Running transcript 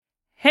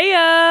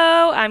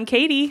Heyo, I'm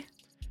Katie.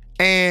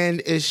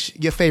 And it's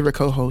your favorite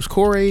co-host,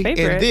 Corey.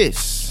 And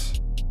this,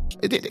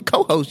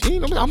 co-host, you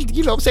know what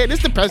I'm saying? This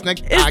is the Press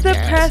Next podcast. It's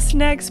the Press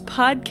Next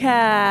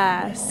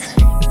podcast.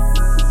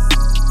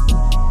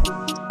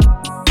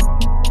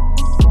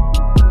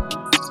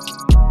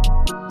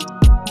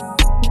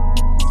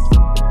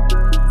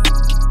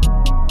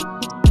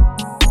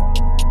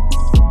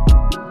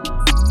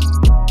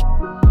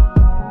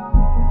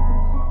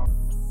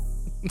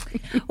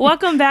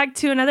 Welcome back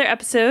to another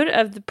episode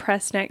of the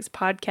Press Next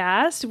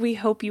podcast. We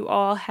hope you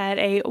all had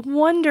a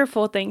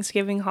wonderful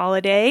Thanksgiving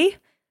holiday.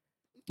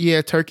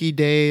 Yeah, turkey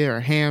day or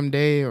ham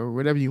day or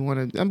whatever you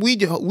want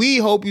to. We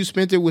hope you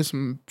spent it with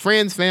some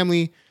friends,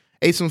 family,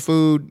 ate some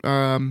food,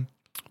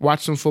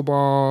 watched some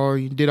football.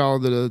 You did all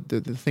the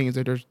things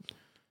that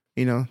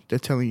they're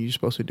telling you you're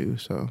supposed to do.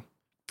 So,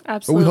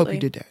 absolutely, but we hope you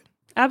did that.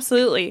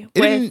 Absolutely.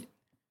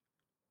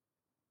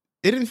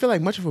 It didn't feel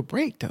like much of a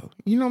break, though.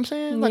 You know what I'm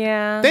saying? Like,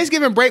 yeah.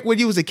 Thanksgiving break when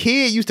you was a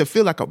kid used to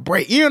feel like a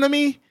break. You know what I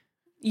mean?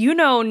 You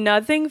know,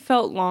 nothing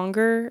felt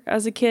longer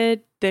as a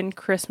kid than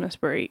Christmas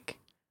break.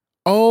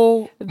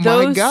 Oh,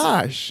 my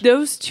gosh.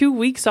 Those 2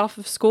 weeks off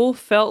of school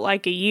felt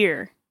like a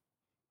year.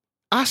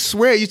 I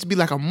swear it used to be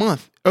like a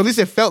month. Or at least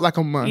it felt like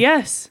a month.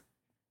 Yes.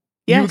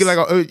 You would get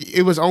like,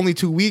 it was only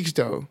 2 weeks,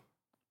 though.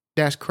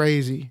 That's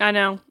crazy. I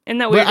know. Isn't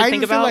that weird to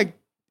think about?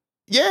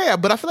 Yeah,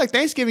 but I feel like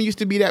Thanksgiving used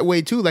to be that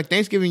way too. Like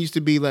Thanksgiving used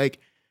to be like,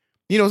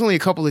 it's only a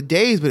couple of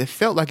days, but it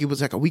felt like it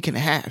was like a week and a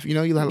half. You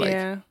had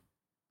like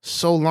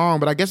so long.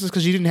 But I guess it's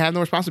because you didn't have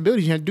no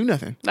responsibilities. You had to do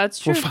nothing. That's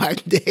true. For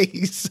 5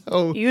 days.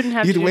 So you didn't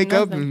have to wake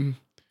up and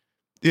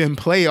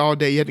play all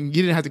day. You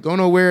didn't have to go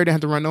nowhere. Didn't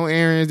have to run no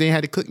errands. They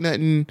had to cook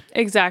nothing.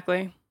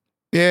 Exactly.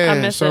 Yeah. I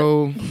miss it.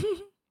 You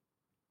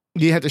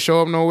didn't have to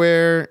show up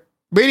nowhere.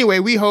 But anyway,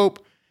 we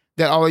hope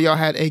that all of y'all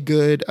had a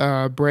good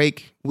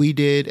break. We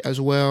did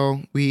as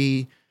well.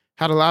 We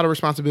had a lot of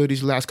responsibilities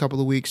the last couple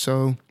of weeks,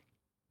 so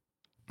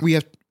we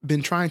have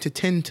been trying to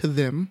tend to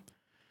them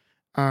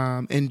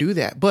and do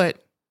that.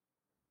 But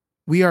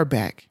we are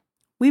back.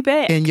 We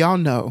back. And y'all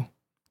know,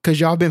 because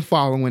y'all been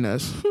following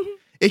us.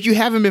 If you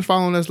haven't been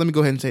following us, let me go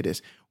ahead and say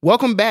this.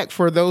 Welcome back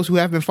for those who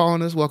have been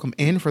following us. Welcome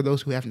in for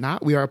those who have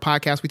not. We are a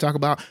podcast. We talk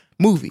about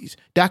movies,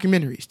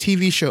 documentaries,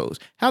 TV shows,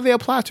 how they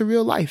apply to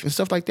real life and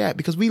stuff like that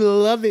because we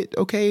love it,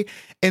 okay?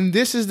 And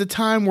this is the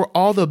time where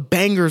all the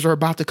bangers are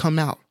about to come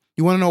out.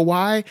 You want to know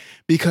why?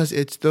 Because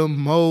it's the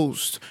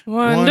most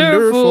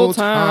wonderful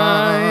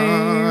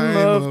time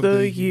of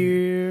the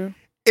year.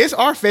 It's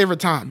our favorite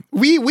time.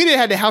 We didn't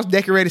have the house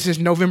decorated since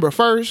November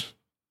 1st.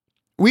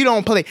 We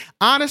don't play.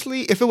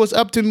 Honestly, if it was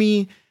up to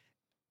me,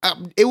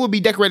 it would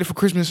be decorated for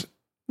Christmas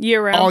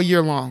year round, all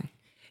year long.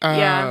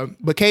 Yeah.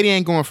 But Katie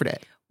ain't going for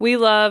that. We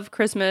love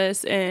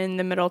Christmas in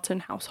the Middleton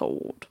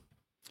household.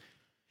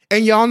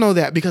 And y'all know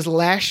that because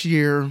last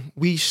year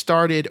we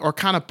started or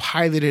kind of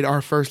piloted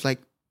our first like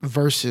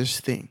versus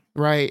thing,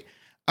 right?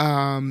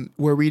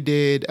 Where we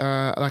did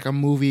like a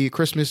movie,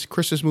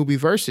 Christmas movie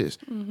versus.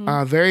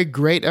 Very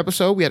great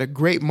episode. We had a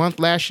great month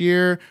last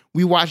year.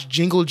 We watched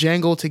Jingle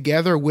Jangle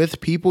together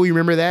with people. You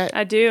remember that?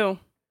 I do.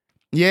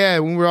 Yeah,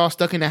 when we were all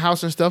stuck in the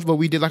house and stuff, but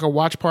we did like a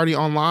watch party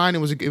online. It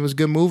was a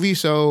good movie.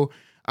 So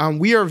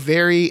we are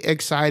very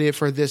excited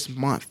for this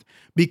month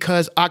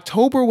because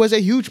October was a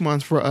huge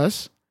month for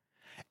us.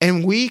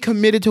 And we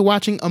committed to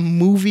watching a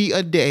movie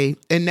a day.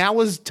 And that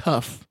was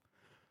tough.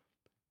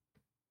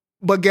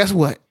 But guess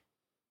what?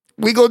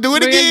 We gonna do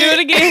it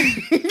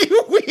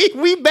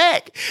again. We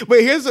back. But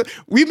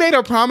we made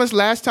a promise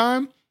last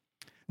time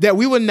that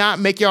we would not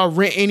make y'all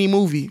rent any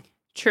movie.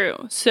 True.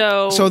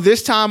 So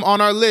this time on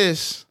our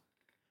list,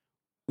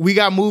 we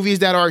got movies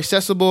that are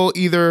accessible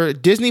either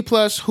Disney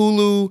Plus,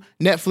 Hulu,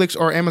 Netflix,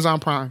 or Amazon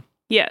Prime.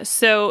 Yeah.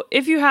 So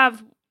if you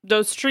have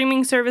those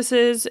streaming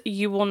services,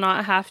 you will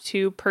not have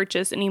to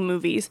purchase any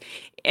movies.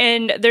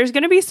 And there's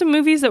going to be some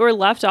movies that were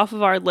left off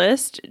of our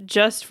list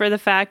just for the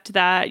fact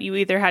that you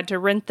either had to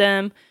rent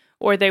them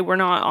or they were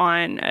not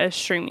on a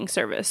streaming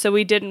service. So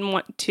we didn't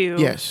want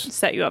to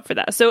set you up for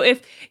that. So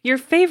if your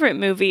favorite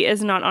movie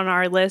is not on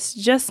our list,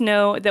 just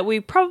know that we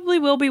probably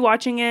will be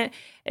watching it.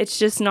 It's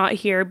just not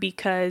here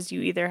because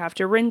you either have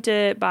to rent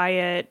it, buy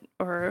it,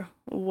 or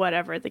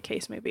whatever the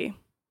case may be.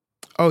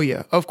 Oh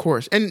yeah, of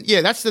course. And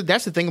yeah, that's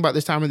the thing about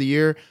this time of the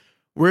year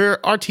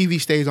where our TV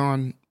stays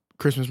on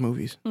Christmas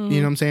movies. You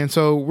know what I'm saying?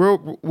 So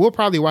we'll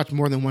probably watch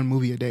more than one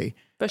movie a day.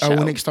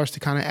 When it starts to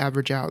kind of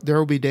average out. There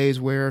will be days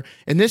where,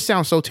 and this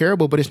sounds so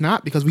terrible, but it's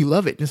not because we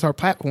love it. It's our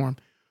platform.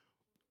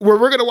 Where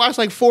we're going to watch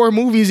like 4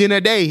 movies in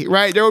a day,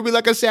 right? There will be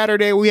like a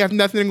Saturday where we have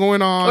nothing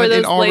going on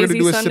and all we're going to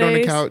do is sit on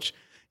the couch.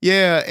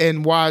 Yeah,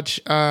 and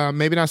watch,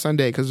 maybe not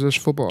Sunday because there's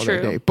football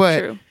that day.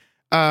 But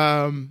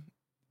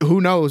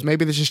who knows?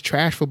 Maybe there's just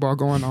trash football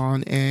going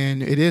on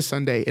and it is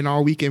Sunday and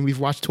all weekend we've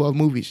watched 12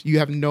 movies. You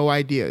have no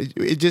idea.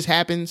 It just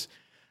happens.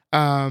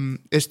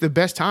 It's the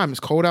best time. It's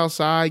cold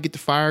outside. Get the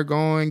fire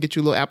going. Get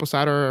you a little apple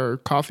cider or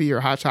coffee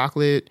or hot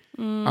chocolate.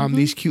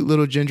 These cute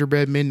little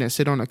gingerbread men that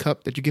sit on a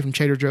cup that you get from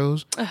Trader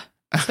Jo's.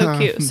 So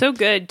cute. So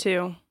good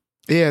too.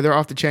 Yeah, they're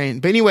off the chain.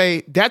 But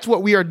anyway, that's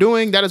what we are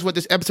doing. That is what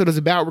this episode is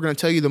about. We're going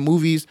to tell you the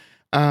movies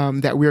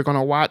that we're going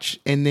to watch.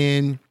 And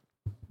then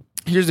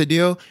here's the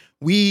deal.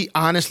 We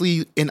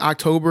honestly, in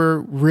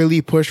October,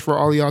 really pushed for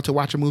all of y'all to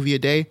watch a movie a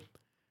day.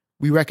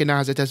 We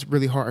recognize that that's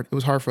really hard. It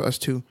was hard for us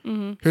too.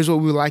 Mm-hmm. Here's what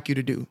we would like you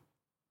to do.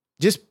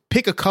 Just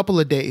pick a couple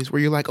of days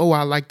where you're like, oh,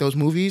 I like those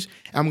movies.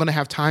 I'm going to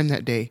have time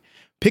that day.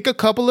 Pick a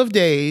couple of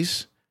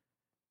days,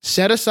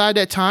 set aside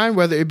that time,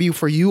 whether it be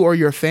for you or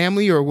your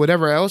family or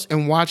whatever else,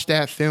 and watch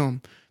that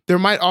film. There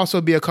might also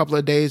be a couple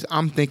of days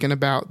I'm thinking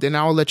about, then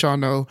I'll let y'all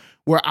know,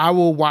 where I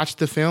will watch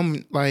the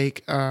film,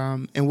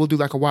 and we'll do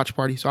like a watch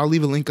party. So I'll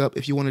leave a link up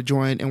if you want to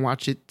join and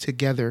watch it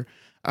together.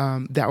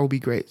 That will be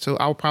great. So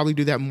I'll probably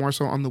do that more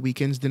so on the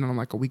weekends than on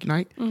like a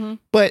weeknight. Mm-hmm.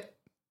 But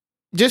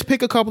just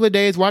pick a couple of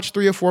days, watch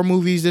 3 or 4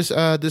 movies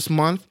this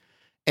month,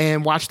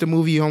 and watch the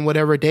movie on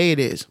whatever day it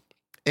is.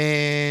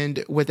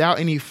 And without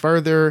any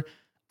further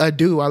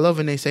ado, I love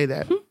when they say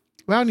that. Mm-hmm.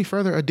 Without any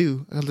further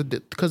ado,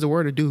 because the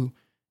word ado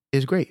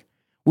is great.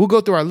 We'll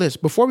go through our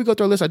list. Before we go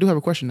through our list, I do have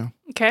a question though.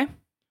 Okay.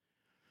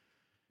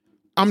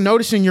 I'm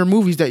noticing your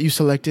movies that you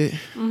selected,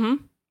 mm-hmm.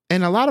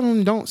 and a lot of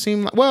them don't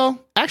seem like,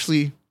 well,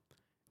 actually,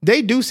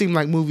 they do seem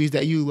like movies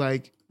that you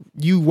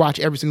watch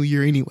every single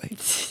year anyway.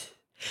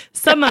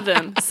 Some of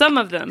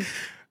them.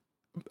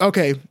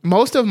 Okay.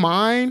 Most of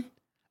mine,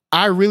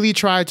 I really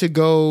try to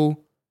go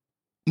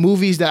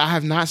movies that I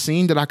have not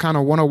seen that I kind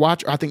of want to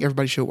watch, or I think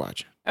everybody should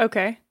watch.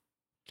 Okay.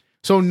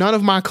 So none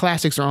of my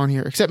classics are on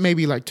here, except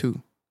maybe like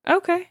 2.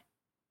 Okay.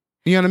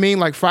 You know what I mean?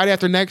 Like Friday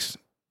After Next,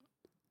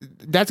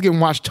 that's getting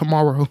watched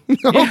tomorrow.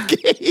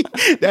 Okay.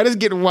 That is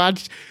getting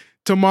watched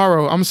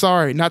tomorrow. I'm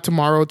sorry, not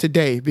tomorrow,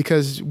 today,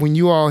 because when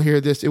you all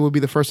hear this, it will be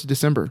the 1st of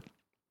December.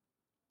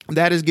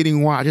 That is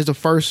getting watched. It's the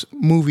first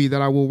movie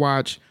that I will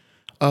watch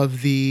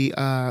of the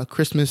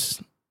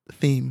Christmas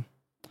theme.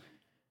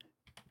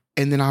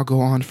 And then I'll go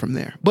on from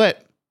there.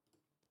 But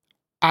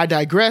I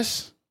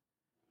digress.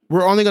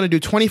 We're only going to do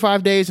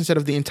 25 days instead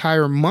of the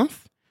entire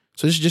month.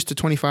 So this is just the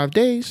 25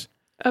 days.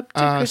 Up to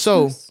Christmas.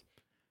 So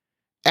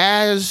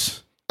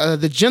as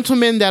the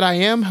gentleman that I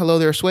am, hello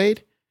there,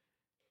 Suede.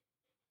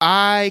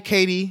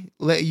 Katie,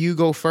 let you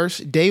go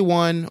first. Day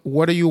 1,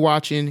 what are you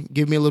watching?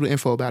 Give me a little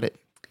info about it.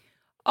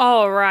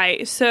 All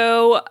right.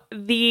 So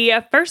the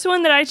first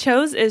one that I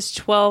chose is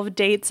 12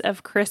 Dates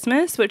of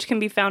Christmas, which can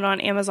be found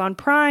on Amazon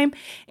Prime.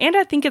 And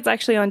I think it's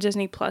actually on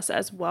Disney Plus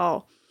as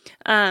well.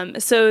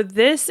 So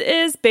this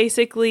is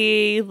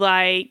basically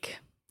like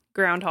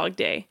Groundhog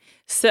Day.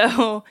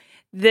 So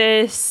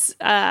this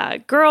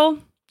girl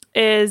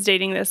is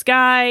dating this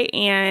guy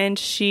and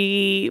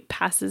she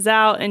passes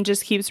out and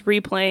just keeps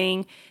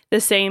replaying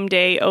the same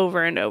day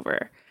over and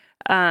over.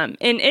 And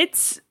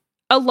it's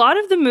a lot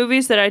of the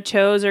movies that I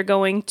chose are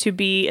going to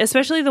be,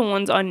 especially the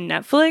ones on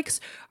Netflix,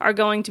 are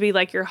going to be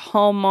like your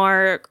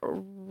Hallmark,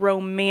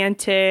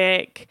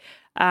 romantic,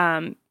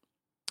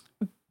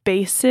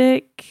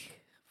 basic,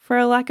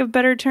 for lack of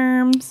better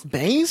terms.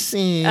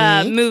 Basic.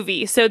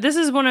 Movie. So this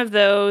is one of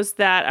those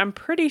that I'm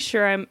pretty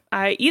sure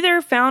I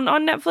either found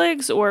on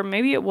Netflix or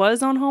maybe it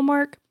was on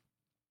Hallmark.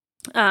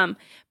 But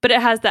it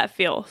has that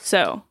feel.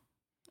 So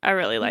I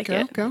really like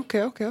it.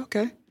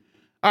 Okay.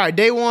 All right,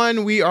 day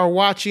 1, we are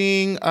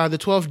watching the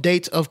 12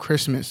 Dates of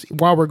Christmas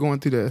while we're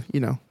going through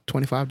the,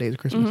 25 days of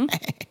Christmas.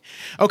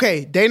 Mm-hmm.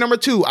 Okay, day number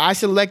 2, I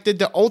selected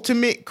The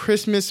Ultimate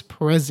Christmas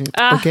Present.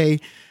 Okay.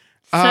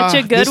 Such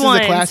a good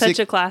one. Such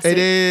a classic. It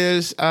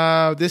is.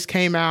 This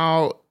came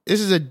out,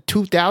 this is a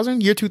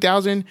year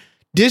 2000,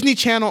 Disney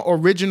Channel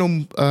original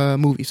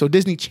movie. So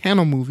Disney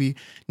Channel movie,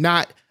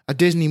 not a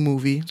Disney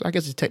movie. So I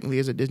guess it technically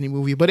is a Disney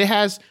movie, but it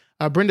has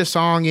Brenda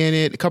Song in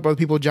it, a couple of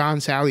people, John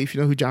Sally, if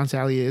you know who John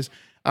Sally is.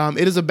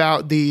 It is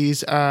about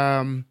these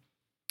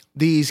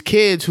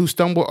kids who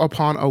stumble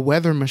upon a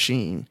weather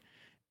machine,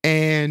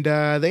 and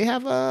they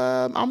have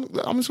I'm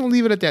just gonna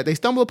leave it at that. They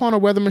stumble upon a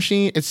weather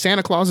machine. It's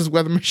Santa Claus's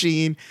weather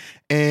machine,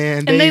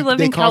 and they live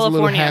in cause California.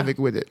 A little havoc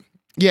with it.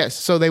 Yes,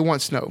 so they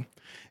want snow,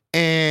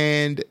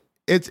 and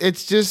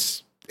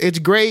it's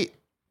great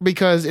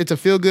because it's a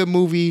feel good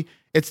movie.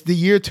 It's the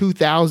year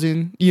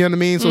 2000. You know what I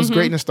mean? So it's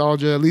great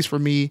nostalgia, at least for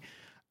me.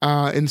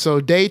 And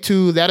so day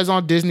 2, that is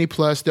on Disney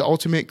Plus, The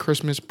Ultimate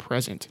Christmas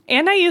Present.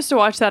 And I used to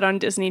watch that on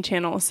Disney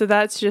Channel, so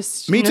that's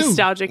just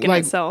nostalgic in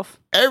itself.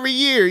 Every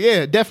year,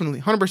 yeah, definitely,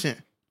 100%.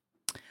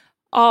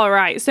 All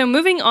right, so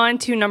moving on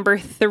to number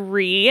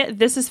 3,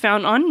 this is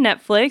found on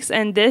Netflix,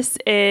 and this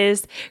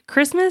is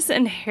Christmas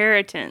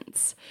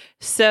Inheritance.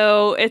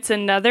 So it's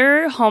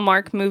another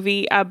Hallmark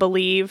movie, I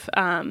believe.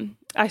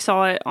 I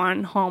saw it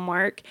on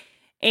Hallmark,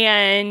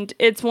 and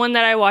it's one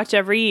that I watch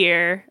every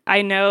year.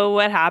 I know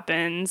what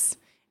happens.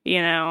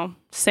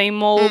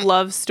 Same old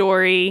love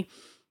story.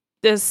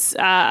 This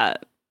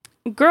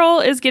girl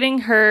is getting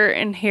her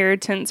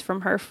inheritance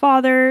from her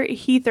father.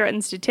 He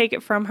threatens to take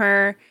it from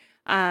her.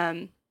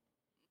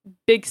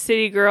 Big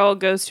city girl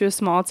goes to a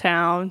small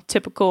town.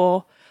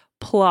 Typical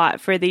plot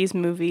for these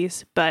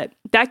movies, but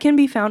that can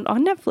be found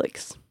on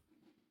Netflix.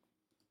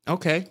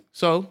 Okay,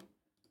 so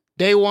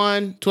day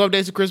 1, 12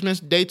 Days of Christmas.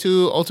 Day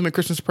 2, Ultimate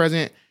Christmas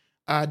Present.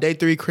 Day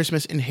 3,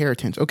 Christmas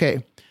Inheritance.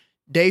 Okay.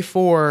 Day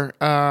 4,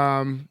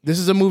 this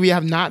is a movie I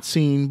have not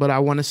seen, but I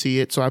want to see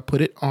it, so I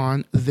put it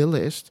on the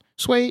list.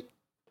 Suede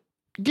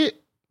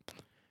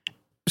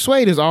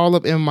is all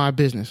up in my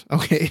business.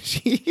 Okay.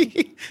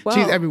 She's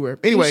everywhere.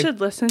 Anyway. You should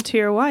listen to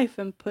your wife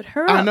and put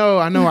her up. I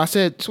know. I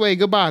said, Suede,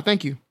 goodbye.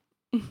 Thank you.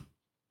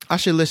 I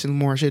should listen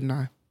more, shouldn't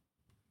I?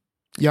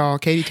 Y'all,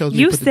 Katie tells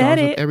me to put the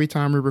dogs up every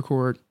time we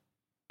record.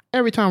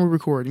 Every time we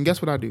record. And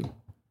guess what I do?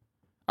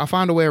 I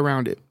find a way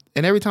around it.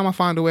 And every time I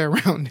find a way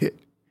around it,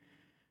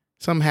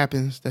 something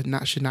happens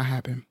that should not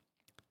happen.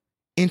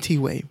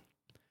 Anyway,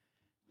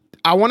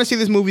 I want to see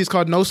this movie. It's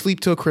called No Sleep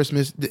Till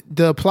Christmas.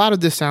 The plot of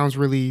this sounds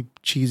really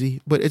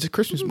cheesy, but it's a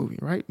Christmas movie,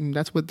 right? And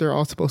that's what they're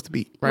all supposed to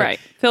be, right? Right.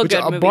 Feel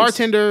good movies. A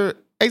bartender,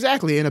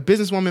 exactly, and a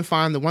businesswoman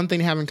find the one thing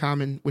they have in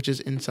common, which is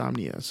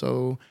insomnia.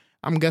 So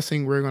I'm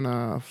guessing we're going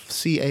to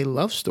see a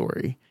love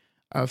story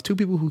of two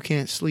people who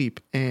can't sleep,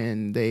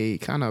 and they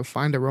kind of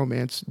find a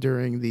romance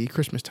during the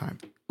Christmas time.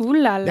 Ooh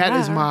la la.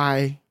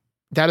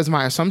 That is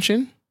my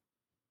assumption.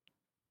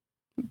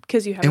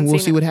 Because you haven't seen it. And we'll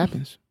see what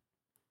happens.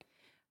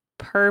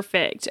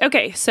 Perfect.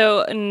 Okay,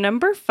 so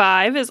number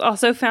 5 is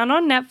also found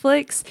on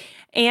Netflix,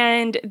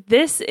 and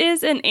this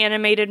is an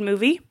animated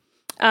movie.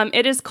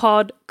 It is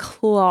called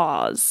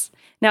Klaus.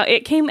 Now,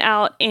 it came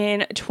out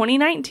in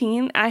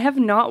 2019. I have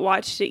not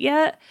watched it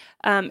yet.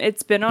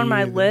 It's been on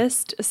my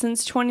list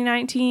since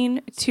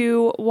 2019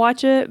 to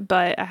watch it,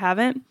 but I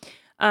haven't.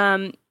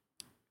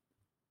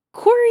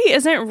 Corey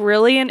isn't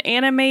really an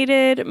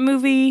animated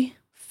movie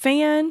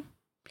fan.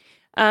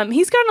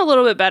 He's gotten a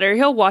little bit better.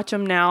 He'll watch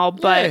them now,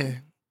 but yeah.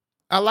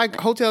 I like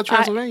Hotel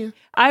Transylvania.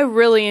 I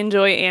really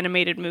enjoy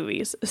animated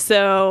movies,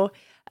 so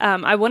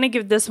I want to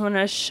give this one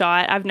a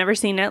shot. I've never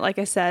seen it, like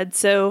I said.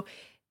 So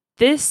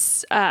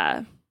this,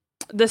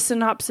 the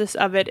synopsis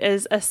of it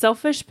is: a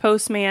selfish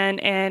postman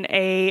and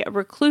a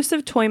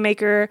reclusive toy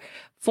maker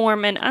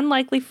form an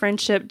unlikely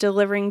friendship,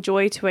 delivering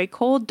joy to a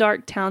cold,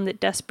 dark town that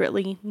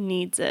desperately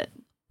needs it.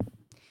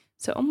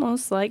 So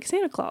almost like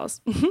Santa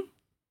Claus.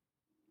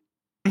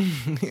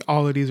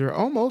 All of these are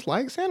almost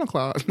like Santa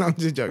Claus. No, I'm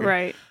just joking.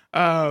 Right.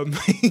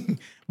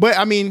 But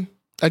I mean,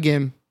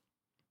 again,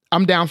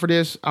 I'm down for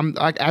this. I'm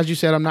like, as you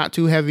said, I'm not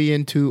too heavy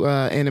into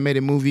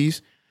animated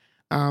movies,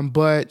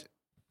 but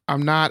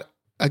I'm not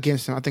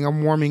against them. I think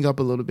I'm warming up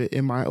a little bit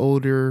in my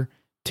older,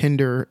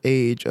 tender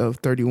age of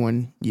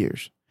 31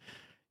 years.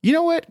 You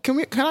know what? Can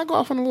I go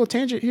off on a little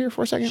tangent here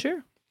for a second?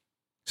 Sure.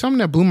 Something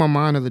that blew my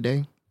mind the other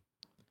day.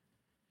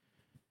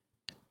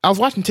 I was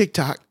watching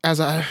TikTok, as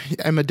I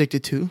am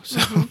addicted to.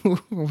 So I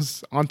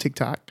was on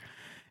TikTok.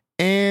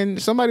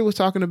 And somebody was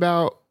talking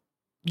about,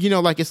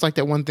 like it's like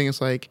that one thing.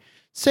 It's like,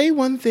 say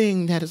one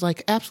thing that is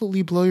like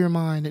absolutely blow your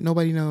mind that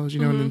nobody knows,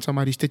 and then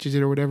somebody stitches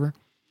it or whatever.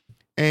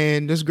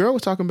 And this girl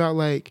was talking about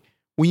like,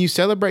 when you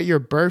celebrate your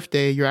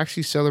birthday, you're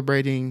actually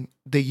celebrating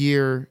the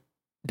year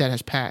that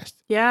has passed.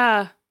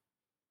 Yeah.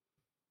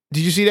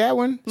 Did you see that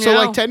one? No, so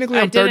like technically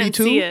I'm 32. I didn't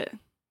see it.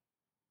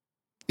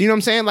 You know what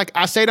I'm saying? Like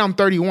I said I'm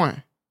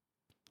 31.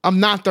 I'm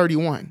not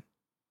 31.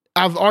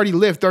 I've already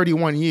lived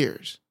 31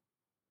 years.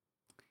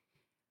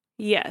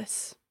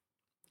 Yes.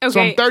 Okay.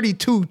 So I'm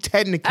 32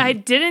 technically. I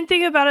didn't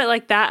think about it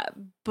like that,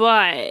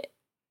 but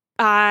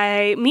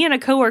me and a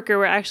coworker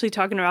were actually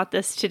talking about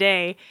this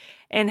today,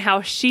 and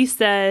how she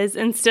says,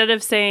 instead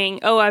of saying,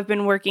 "Oh, I've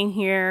been working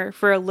here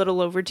for a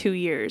little over 2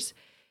 years,"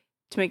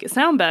 to make it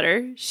sound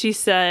better, she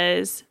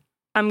says,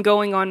 "I'm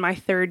going on my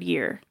 3rd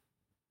year."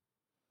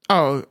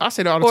 Oh, I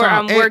say that all the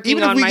time. Or I'm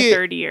working on my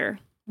 3rd year.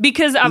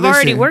 Because I've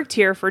already worked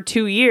here for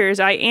 2 years.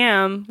 I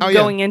am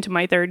going into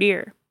my 3rd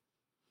year.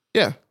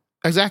 Yeah,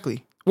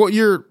 exactly. Well,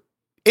 you're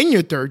in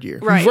your 3rd year.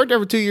 Right. You've worked there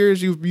for 2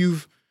 years.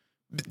 You've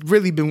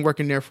really been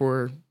working there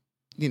for,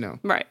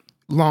 right,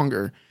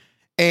 longer.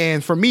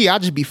 And for me, I'll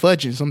just be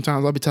fudging.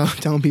 Sometimes I'll be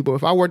telling people,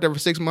 if I worked there for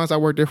 6 months, I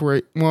worked there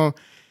for,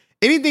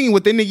 anything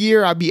within the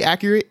year, I'll be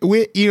accurate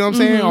with, you know what I'm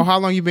saying? Or how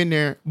long you've been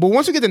there. But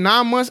once we get to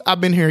 9 months,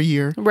 I've been here a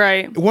year.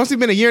 Right. Once it's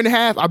been a year and a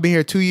half, I've been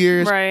here 2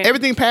 years. Right.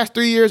 Everything past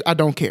 3 years, I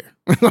don't care.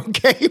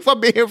 Okay? If I've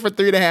been here for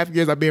 3.5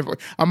 years,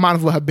 I might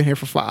as well have been here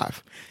for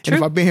 5. True. And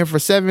if I've been here for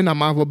 7, I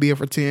might as well be here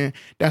for 10.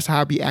 That's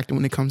how I be acting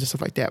when it comes to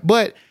stuff like that.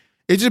 But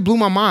it just blew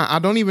my mind. I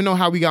don't even know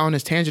how we got on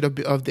this tangent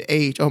of the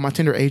age, my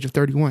tender age of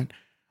 31.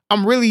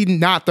 I'm really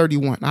not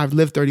 31. I've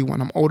lived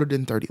 31. I'm older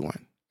than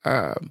 31.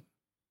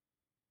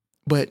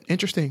 But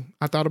interesting.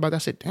 I thought about that. I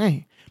said,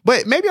 dang.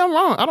 But maybe I'm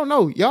wrong. I don't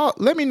know. Y'all,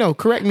 let me know.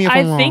 Correct me if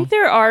I'm wrong. I think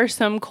there are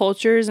some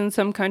cultures in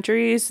some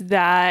countries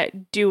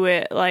that do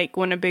it like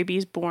when a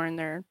baby's born,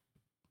 they're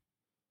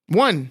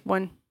One.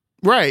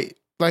 Right.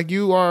 Like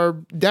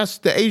that's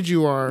the age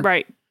you are.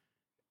 Right.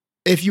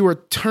 If you are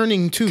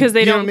turning 2. Because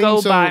they don't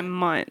go by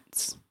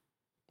months.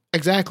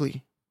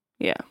 Exactly.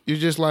 Yeah. You're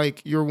just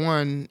like, you're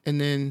 1.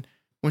 And then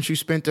once you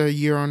spent a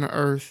year on the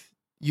earth,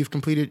 you've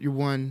completed your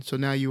 1. So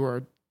now you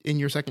are in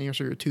your 2nd year,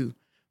 so you're 2.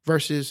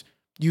 Versus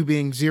you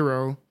being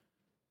 0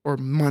 or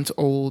months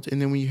old.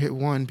 And then when you hit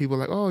 1, people are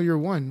like, oh, you're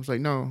 1. It's like,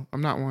 no,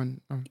 I'm not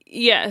 1.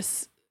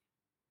 Yes.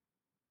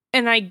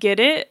 And I get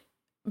it.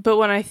 But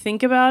when I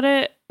think about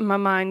it, my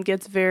mind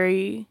gets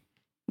very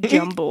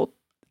jumbled.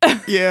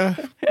 Yeah,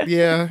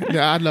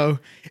 I know.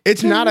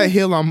 It's not a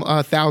hill I'm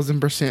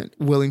 1,000%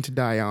 willing to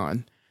die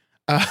on,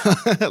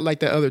 like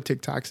that other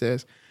TikTok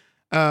says.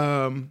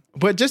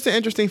 But just an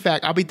interesting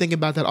fact. I'll be thinking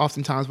about that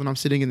oftentimes when I'm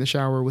sitting in the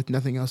shower with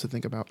nothing else to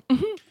think about.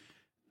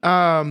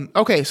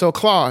 Okay, so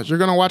Claus. You're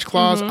gonna watch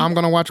Claus. I'm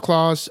gonna watch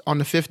Claus on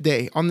the 5th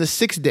day. On the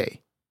 6th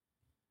day.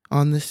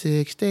 On the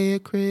 6th day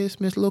of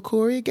Christmas, little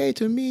Corey gave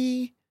to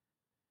me.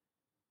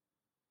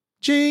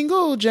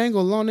 Jingle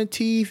Jangle on the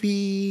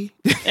TV.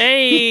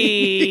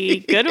 Hey,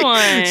 good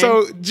one.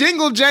 So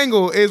Jingle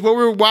Jangle is what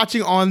we're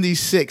watching on the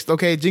 6th.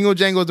 Okay, Jingle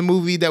Jangle is the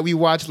movie that we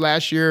watched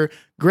last year.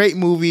 Great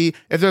movie.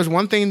 If there's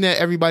one thing that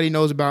everybody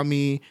knows about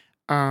me,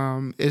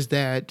 is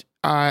that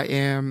I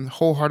am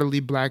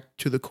wholeheartedly black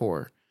to the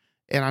core.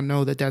 And I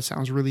know that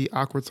sounds really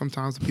awkward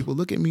sometimes. People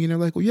look at me and they're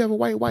like, well, you have a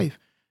white wife.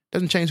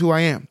 Doesn't change who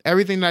I am.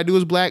 Everything that I do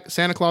is black.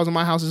 Santa Claus in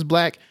my house is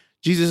black.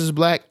 Jesus is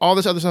black. All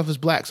this other stuff is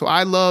black. So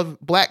I love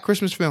black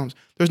Christmas films.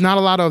 There's not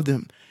a lot of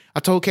them. I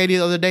told Katie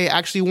the other day, I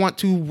actually want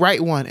to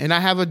write one. And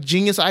I have a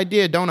genius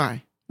idea, don't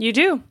I? You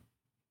do.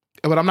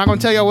 But I'm not going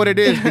to tell y'all what it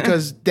is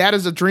because that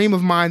is a dream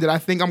of mine that I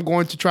think I'm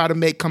going to try to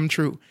make come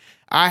true.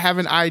 I have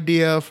an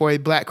idea for a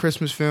black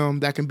Christmas film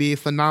that can be a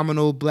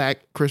phenomenal black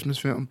Christmas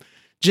film.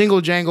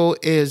 Jingle Jangle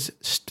is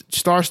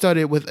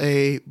star-studded with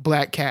a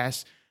black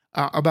cast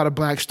about a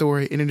black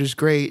story, and it is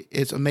great.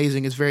 It's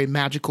amazing. It's very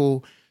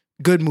magical.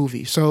 Good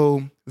movie.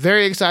 So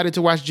very excited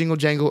to watch Jingle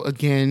Jangle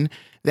again.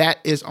 That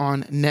is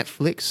on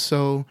Netflix.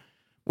 So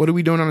what are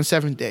we doing on the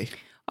 7th day?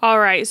 All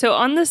right. So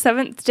on the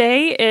 7th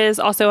day is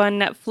also on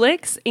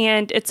Netflix,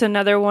 and it's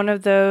another one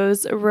of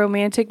those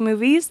romantic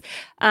movies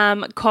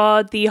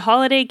called The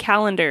Holiday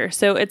Calendar.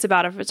 So it's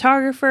about a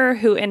photographer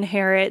who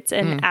inherits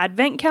an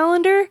advent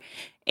calendar,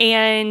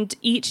 and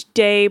each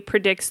day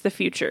predicts the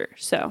future.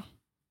 So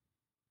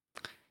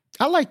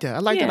I like that. I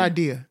like that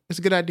idea. It's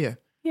a good idea.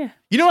 Yeah.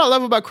 You know what I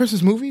love about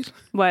Christmas movies?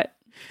 What?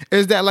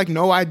 Is that like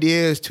no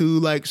idea is too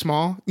like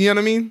small. You know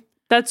what I mean?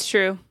 That's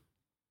true.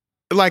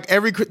 Like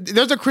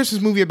there's a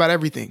Christmas movie about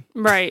everything.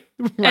 Right.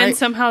 And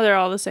somehow they're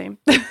all the same.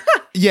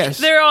 Yes.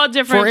 They're all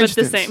different, but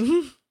the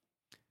same.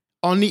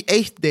 On the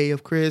 8th day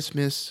of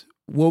Christmas,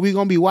 what we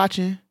going to be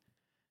watching?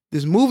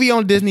 This movie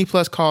on Disney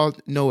Plus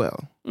called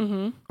Noel.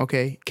 Mm-hmm.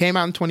 Okay. Came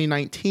out in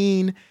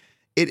 2019.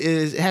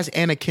 It has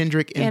Anna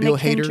Kendrick and Bill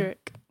Hader.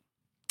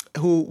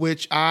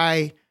 Which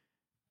I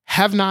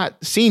have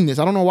not seen this.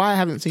 I don't know why I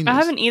haven't seen this. I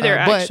haven't either,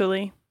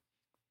 actually.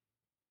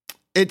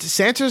 It's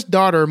Santa's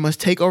daughter must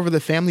take over the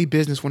family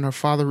business when her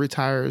father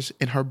retires,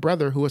 and her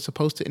brother, who is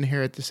supposed to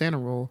inherit the Santa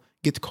role,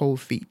 gets cold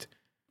feet.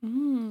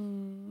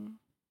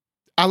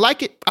 I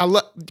like it.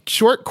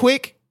 Short,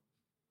 quick,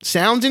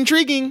 sounds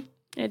intriguing.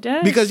 It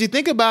does. Because you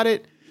think about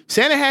it,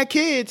 Santa had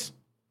kids.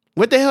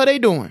 What the hell are they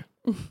doing?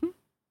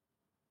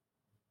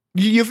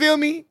 You feel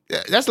me?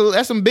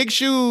 That's some big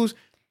shoes.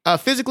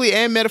 Physically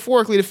and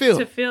metaphorically to fill.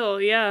 To fill,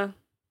 yeah.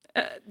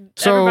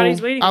 So everybody's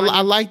waiting.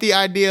 I like the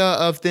idea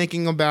of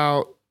thinking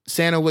about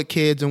Santa with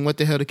kids and what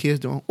the hell the kids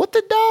doing. What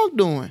the dog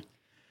doing?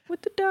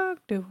 What the dog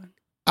doing?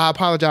 I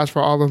apologize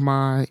for all of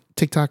my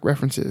TikTok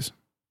references,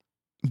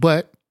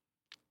 but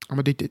I'm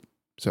addicted.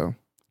 So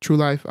true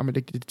life, I'm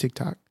addicted to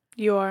TikTok.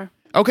 You are.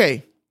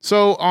 Okay,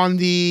 so on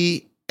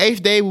the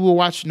 8th day, we will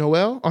watch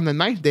Noel. On the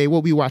 9th day,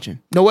 we'll be watching.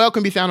 Noel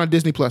can be found on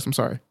Disney Plus. I'm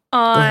sorry.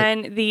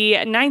 On the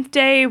 9th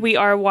day, we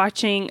are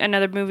watching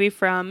another movie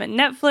from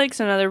Netflix,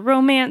 another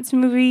romance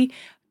movie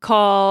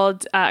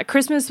called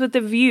Christmas with a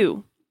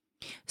View.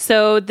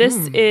 So this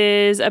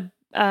is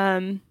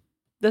the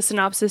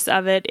synopsis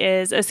of it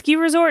is: a ski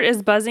resort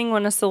is buzzing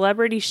when a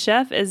celebrity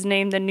chef is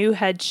named the new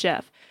head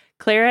chef.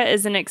 Clara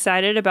isn't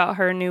excited about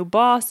her new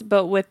boss,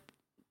 but with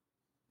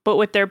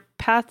their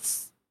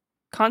paths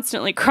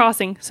constantly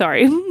crossing,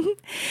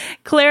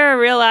 Clara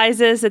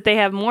realizes that they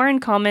have more in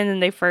common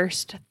than they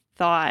first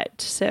thought.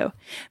 So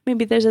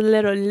maybe there's a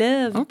little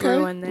love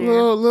brewing there.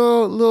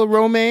 Little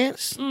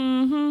romance.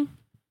 Mm-hmm.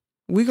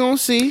 We gonna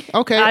see.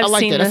 Okay, I've I like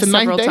seen that. That's this the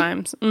 9th several day?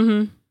 times.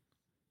 Mm-hmm.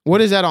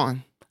 What is that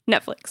on?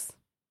 Netflix.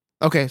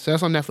 Okay, so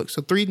that's on Netflix.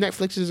 So 3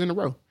 Netflixes in a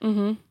row.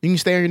 Mm-hmm. You can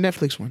stay on your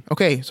Netflix one.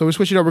 Okay, so we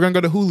switch it up. We're gonna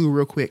go to Hulu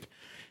real quick.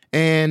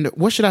 And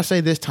what should I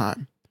say this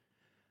time?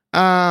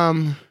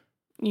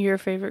 Your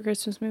favorite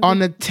Christmas movie? On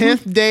the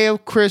 10th day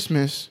of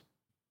Christmas.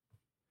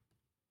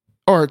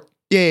 Or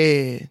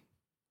yeah.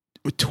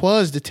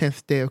 'Twas the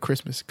 10th day of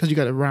Christmas. Because you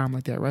got to rhyme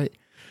like that, right?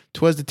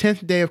 'Twas the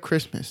 10th day of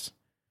Christmas.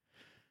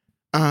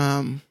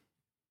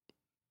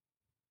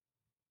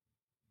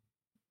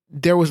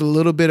 There was a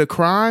little bit of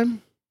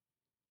crime.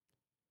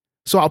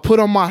 So I put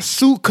on my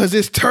suit because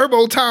it's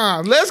turbo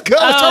time. Let's go.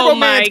 It's Turbo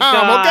Man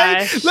time, okay?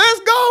 Let's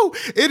go.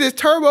 It is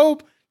turbo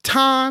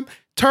time.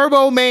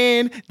 Turbo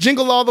Man,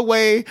 Jingle All the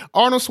Way,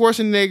 Arnold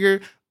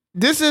Schwarzenegger.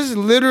 This is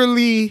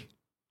literally,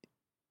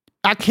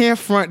 I can't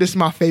front, this is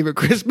my favorite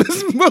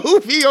Christmas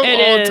movie of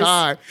all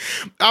time.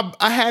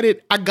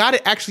 I got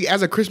it actually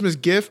as a Christmas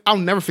gift. I'll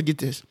never forget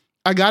this.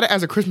 I got it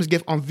as a Christmas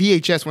gift on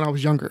VHS when I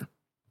was younger.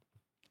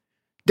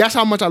 That's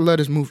how much I love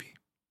this movie.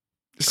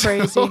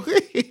 Crazy. So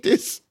it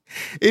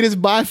is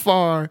by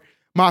far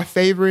my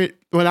favorite,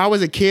 when I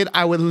was a kid,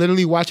 I would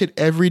literally watch it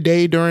every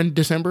day during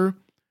December.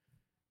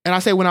 And I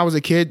say when I was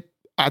a kid,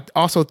 I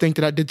also think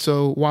that I did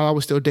so while I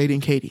was still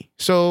dating Katie.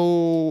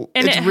 So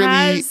it's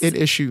really an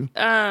issue.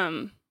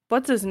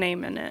 What's his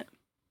name in it?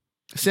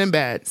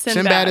 Sinbad.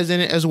 Sinbad is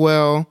in it as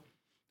well.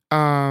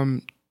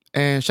 And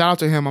shout out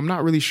to him. I'm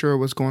not really sure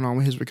what's going on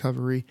with his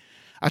recovery.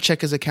 I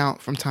check his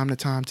account from time to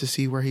time to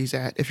see where he's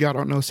at. If y'all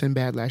don't know,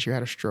 Sinbad last year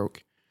had a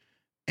stroke.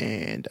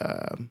 And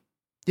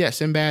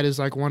Sinbad is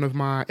like one of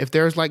my, if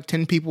there's like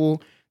 10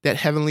 people that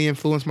heavily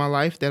influenced my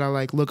life that I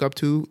like look up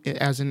to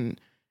like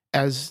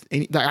I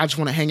just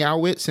want to hang out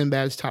with,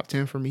 Sinbad's top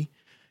 10 for me.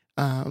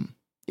 So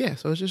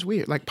it's just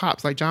weird. Like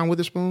Pops, like John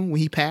Witherspoon, when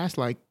he passed,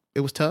 like it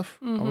was tough.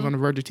 I was on the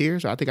verge of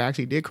tears. I think I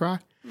actually did cry.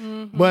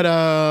 But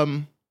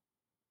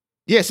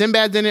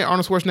Sinbad's in it.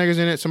 Arnold Schwarzenegger's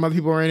in it. Some other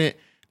people are in it.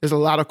 There's a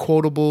lot of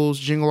quotables.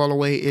 Jingle All the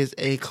Way is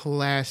a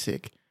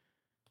classic.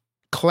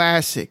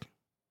 Classic.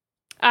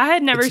 I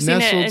had never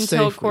seen it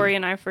until Corey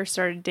and I first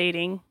started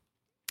dating.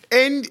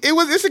 And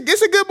it's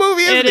a good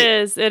movie, isn't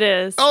it? It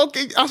is.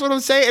 Okay, that's what I'm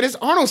saying. And it's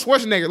Arnold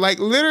Schwarzenegger. Like,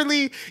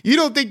 literally, you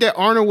don't think that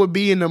Arnold would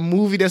be in a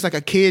movie that's like a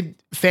kid,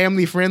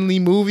 family-friendly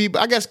movie.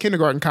 But I guess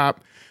Kindergarten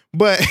Cop.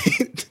 But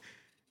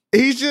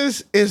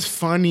it's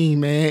funny,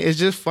 man. It's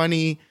just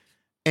funny.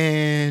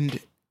 And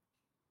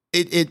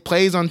it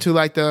plays onto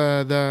like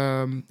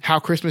the how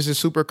Christmas is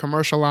super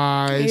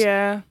commercialized.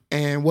 Yeah.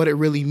 And what it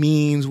really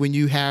means when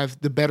you have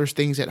the better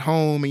things at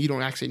home and you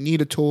don't actually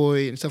need a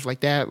toy and stuff like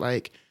that.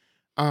 Like,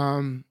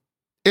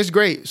 it's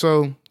great.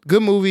 So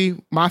good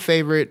movie. My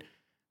favorite.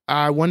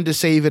 I wanted to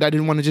save it. I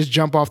didn't want to just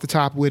jump off the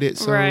top with it.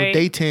 So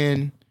day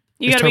 10.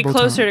 You got to be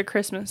closer to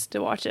Christmas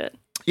to watch it.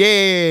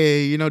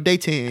 Yeah, day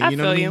 10. I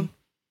feel you.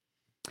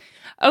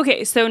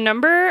 Okay, so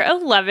number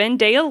 11,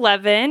 day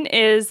 11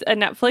 is a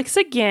Netflix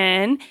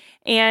again,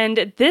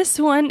 and this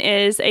one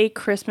is A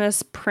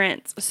Christmas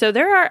Prince. So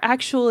there are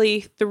actually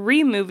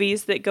 3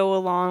 movies that go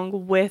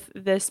along with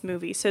this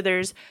movie. So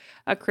there's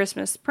A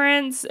Christmas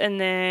Prince,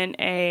 and then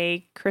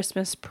A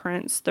Christmas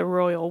Prince, The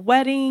Royal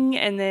Wedding,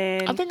 and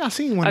then I think I've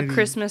seen one A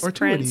Christmas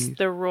Prince,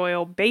 The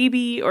Royal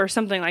Baby, or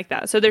something like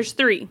that. So there's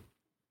 3.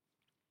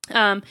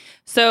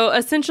 So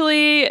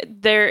essentially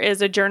there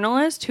is a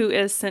journalist who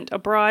is sent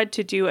abroad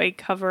to do a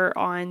cover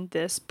on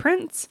this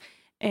prince,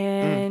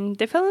 and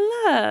they fell in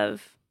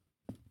love.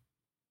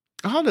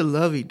 Oh, the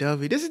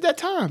lovey-dovey. This is that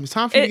time. It's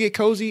time for you to get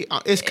cozy.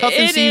 It's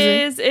cuffing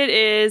season. It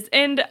is.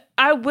 And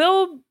I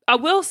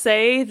will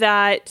say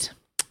that,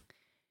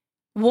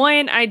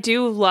 one, I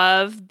do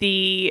love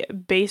the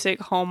basic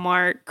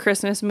Hallmark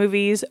Christmas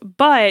movies,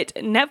 but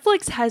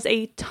Netflix has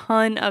a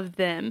ton of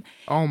them.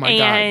 Oh my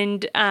God.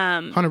 And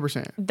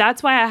 100%.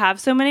 That's why I have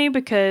so many,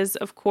 because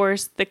of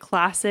course the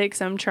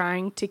classics I'm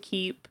trying to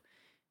keep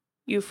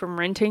you from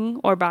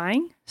renting or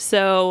buying.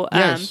 So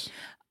yes.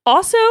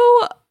 Also,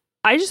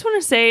 I just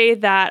want to say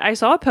that I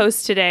saw a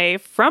post today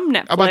from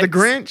Netflix about the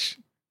Grinch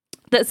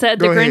that said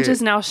the Grinch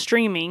is now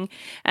streaming.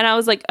 And I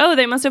was like, oh,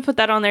 they must have put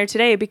that on there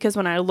today, because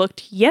when I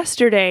looked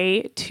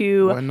yesterday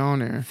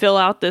to fill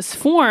out this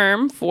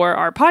form for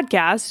our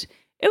podcast,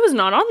 it was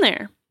not on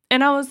there.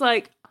 And I was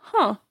like,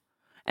 huh.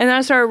 And then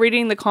I started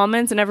reading the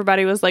comments, and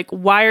everybody was like,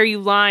 why are you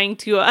lying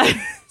to us?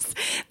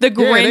 The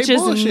Grinch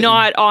is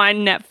not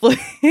on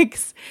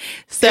Netflix.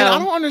 So and I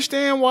don't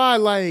understand why,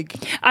 like...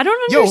 I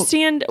don't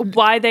understand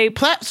why they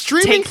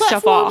streaming take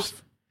stuff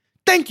off.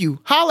 Thank you.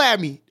 Holla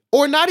at me.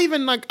 Or not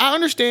even, like, I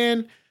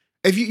understand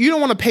if you don't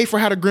want to pay for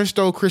How the Grinch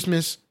Stole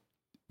Christmas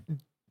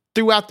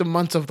throughout the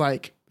months of,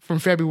 like, from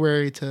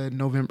February to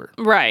November.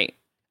 Right.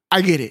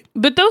 I get it.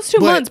 But those 2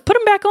 months, put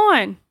them back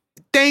on.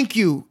 Thank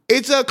you.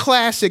 It's a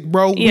classic,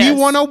 bro. Yes. We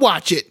want to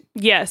watch it.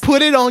 Yes.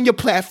 Put it on your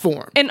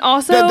platform. And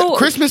also... the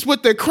Christmas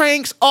with the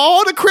Cranks,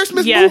 all the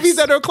Christmas movies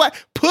that are put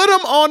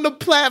them on the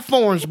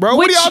platforms, bro.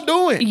 What are y'all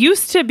doing?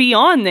 Used to be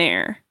on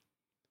there.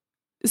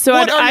 So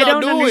I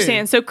don't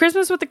understand. So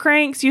Christmas with the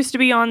Cranks used to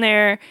be on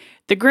there.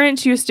 The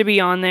Grinch used to be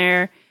on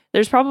there.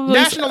 There's probably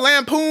National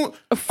Lampoon.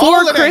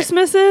 4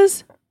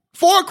 Christmases.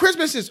 4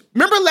 Christmases.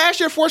 Remember last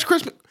year,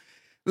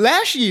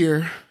 last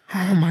year,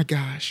 oh my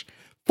gosh,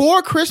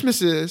 4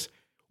 Christmases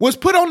was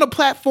put on the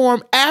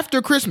platform after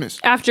Christmas.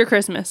 After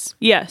Christmas,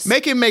 yes.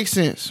 Make it make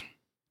sense.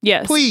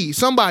 Yes. Please,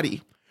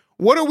 somebody.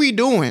 What are we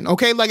doing?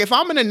 Okay, like if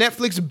I'm in a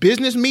Netflix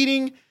business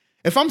meeting,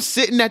 if I'm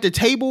sitting at the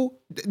table,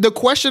 the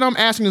question I'm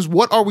asking is,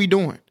 what are we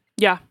doing?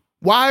 Yeah.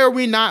 Why are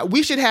we not?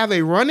 We should have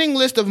a running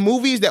list of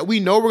movies that we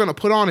know we're going to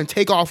put on and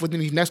take off within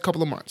these next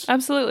couple of months.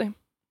 Absolutely.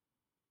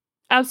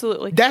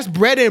 Absolutely. That's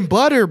bread and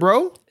butter,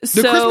 bro.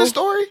 The Christmas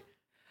Story?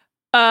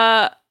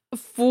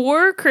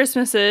 4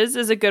 Christmases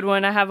is a good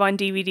one I have on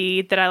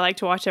DVD that I like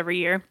to watch every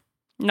year.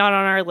 Not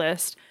on our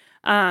list,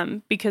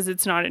 because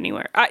it's not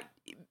anywhere.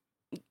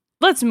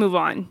 Let's move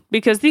on,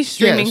 because these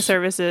streaming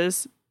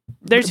services,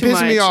 they're too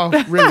much. Piss me off,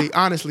 really,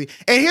 honestly.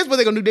 And here's what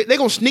they're going to do. They're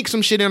going to sneak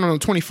some shit in on the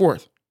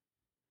 24th.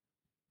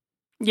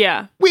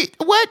 Yeah. Wait,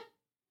 what?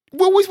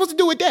 What are we supposed to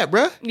do with that,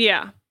 bruh?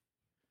 Yeah.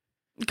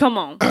 Come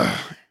on.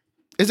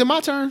 Is it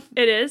my turn?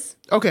 It is.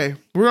 Okay.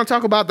 We're going to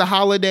talk about the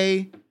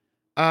holiday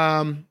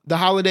The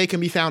Holiday can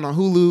be found on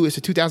Hulu. It's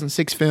a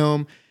 2006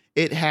 film.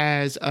 It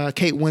has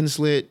Kate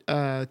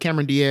Winslet,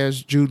 Cameron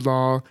Diaz, Jude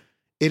Law.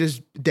 It is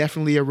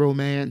definitely a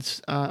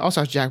romance.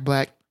 Also has Jack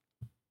Black.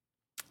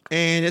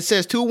 And it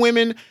says 2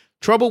 women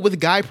troubled with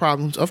guy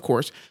problems, of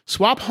course,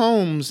 swap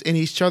homes in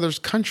each other's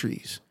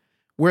countries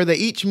where they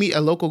each meet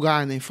a local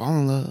guy and they fall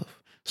in love.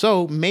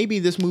 So maybe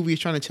this movie is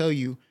trying to tell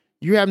you,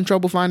 you're having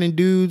trouble finding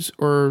dudes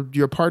or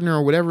your partner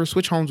or whatever,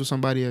 switch homes with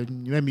somebody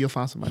and maybe you'll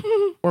find somebody.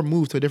 Or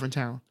move to a different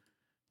town.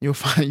 You'll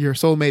find your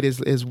soulmate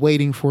is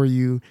waiting for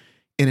you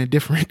in a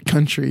different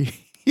country.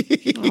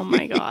 Oh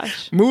my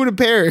gosh. Move to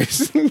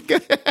Paris.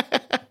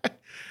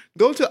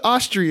 Go to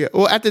Austria.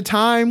 Well, at the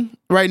time,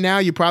 right now,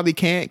 you probably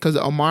can't because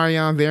the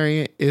Omarion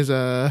variant is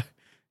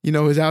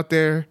is out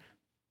there.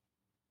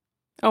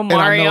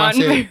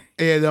 Omarion.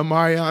 Yeah, the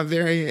Omarion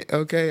variant.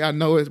 Okay, I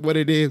know it's what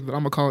it is, but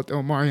I'm gonna call it the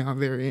Omarion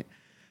variant.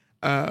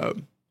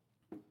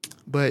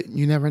 But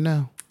you never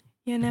know.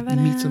 You never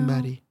know. Meet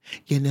somebody.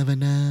 You never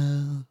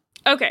know.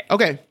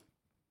 Okay.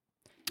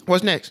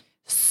 What's next?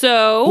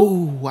 So,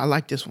 ooh, I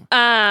like this one.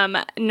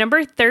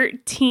 Number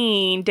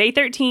 13, Day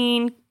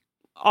 13,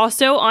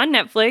 also on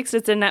Netflix.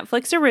 It's a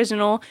Netflix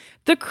original,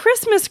 The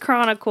Christmas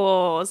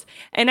Chronicles.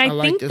 And I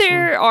think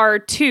there are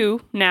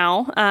 2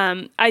 now.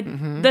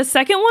 The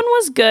second one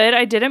was good.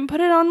 I didn't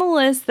put it on the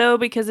list though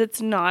because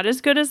it's not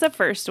as good as the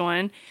first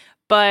one,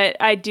 but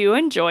I do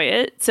enjoy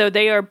it. So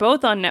they are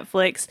both on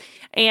Netflix.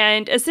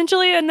 And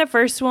essentially in the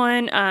first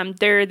one,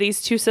 there are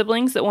these 2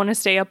 siblings that want to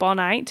stay up all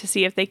night to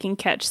see if they can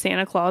catch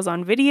Santa Claus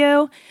on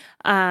video.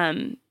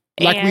 Like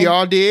we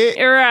all did.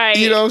 Right.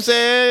 You know what I'm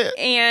saying?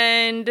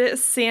 And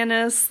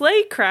Santa's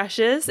sleigh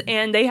crashes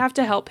and they have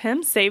to help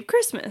him save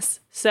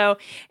Christmas. So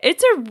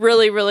it's a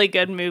really, really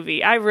good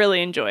movie. I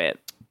really enjoy it.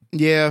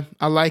 Yeah,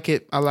 I like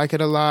it. I like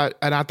it a lot.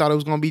 And I thought it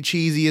was going to be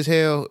cheesy as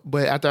hell.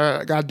 But after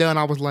I got done,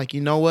 I was like,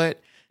 you know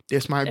what?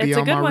 This might be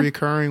on my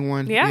recurring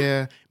one.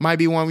 Yeah. Might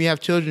be one we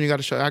have children. I got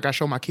to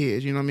show my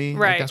kids. You know what I mean?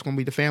 Right. Like that's going to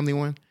be the family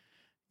one.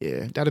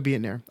 Yeah, that'll be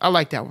in there. I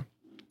like that one.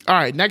 All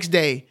right, next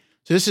day.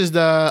 So this is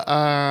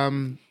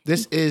the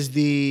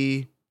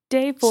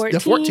Day 14. The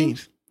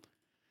 14th.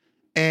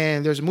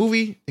 And there's a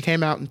movie that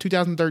came out in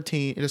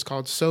 2013. It is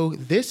called So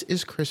This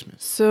Is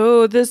Christmas.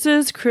 So This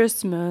Is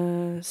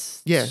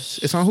Christmas. Yes,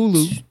 it's on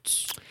Hulu.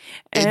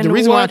 And the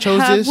reason why I chose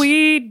what have this,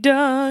 we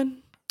done?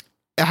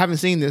 I haven't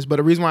seen this, but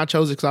the reason why I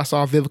chose it because I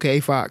saw Vivica A.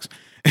 Fox.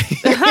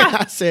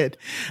 I said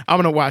I'm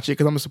gonna watch it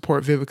because I'm gonna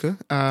support Vivica.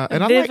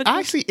 And I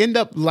actually end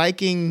up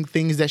liking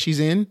things that she's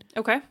in.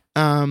 Okay.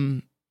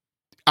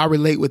 I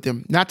relate with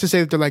them. Not to say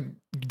that they're like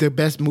the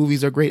best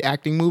movies or great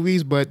acting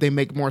movies, but they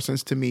make more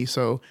sense to me.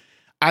 So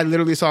I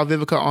literally saw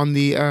Vivica on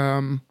the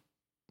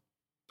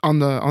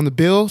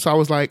bill. So I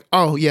was like,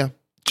 oh yeah,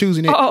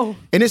 choosing it. Oh.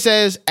 And it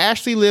says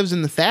Ashley lives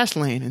in the fast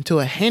lane until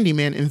a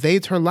handyman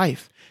invades her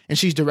life. And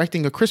she's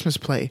directing a Christmas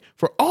play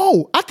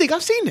I think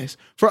I've seen this.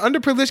 For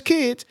underprivileged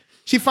kids.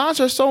 She finds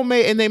her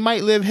soulmate and they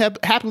might live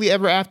happily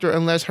ever after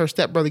unless her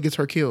stepbrother gets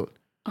her killed.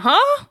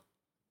 Huh?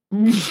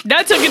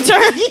 That took a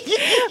turn.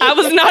 I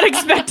was not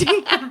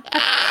expecting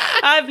that.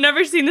 I've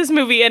never seen this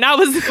movie and I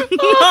was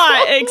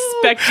not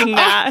expecting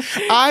that.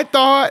 I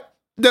thought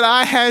that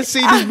I had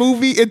seen this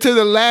movie until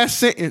the last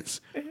sentence.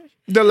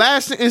 The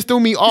last sentence threw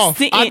me off.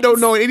 I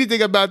don't know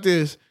anything about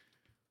this.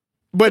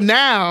 But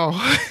now...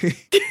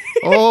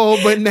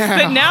 But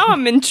now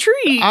I'm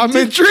intrigued. I'm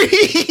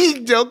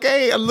intrigued.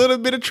 Okay, a little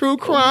bit of true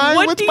crime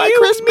what with do my you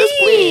Christmas,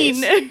 mean?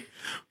 please.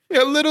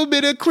 A little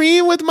bit of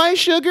cream with my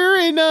sugar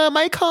and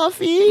my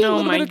coffee. Oh a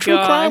little bit of true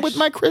crime with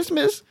my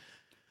Christmas.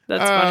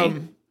 That's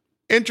funny.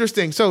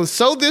 Interesting. So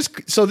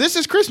this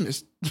is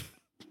Christmas.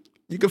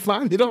 You can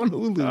find it on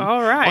Hulu.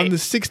 All right. On the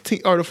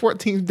 16th or the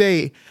 14th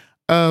day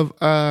of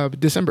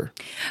December.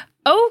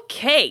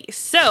 Okay,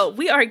 so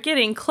we are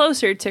getting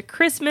closer to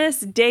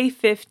Christmas, Day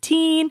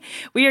 15.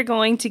 We are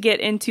going to get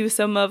into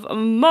some of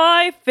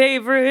my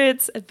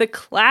favorites, the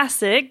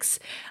classics,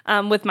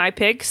 with my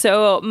pick.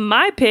 So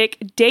my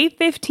pick, Day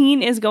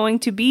 15, is going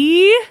to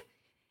be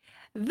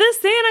The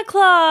Santa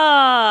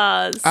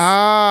Claus.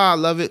 Ah,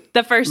 love it.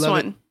 The first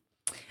one.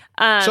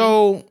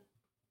 So,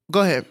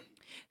 go ahead.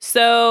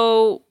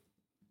 So,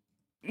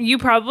 you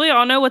probably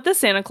all know what The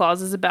Santa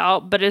Claus is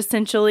about, but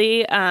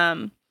essentially...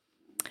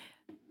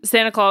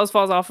 Santa Claus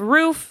falls off a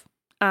roof.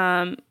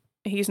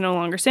 He's no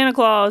longer Santa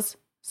Claus.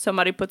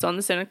 Somebody puts on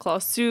the Santa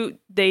Claus suit.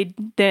 They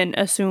then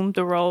assume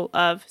the role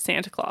of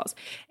Santa Claus.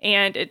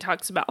 And it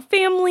talks about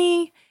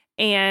family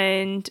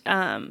and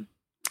all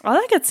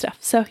that good stuff.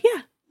 So,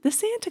 yeah, the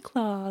Santa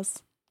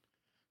Claus.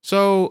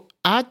 So,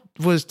 I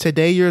was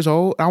today years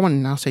old. I want to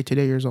now say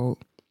today years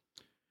old.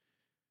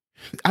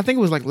 I think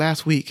it was like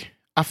last week.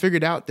 I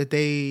figured out that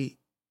the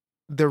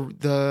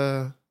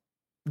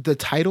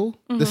title,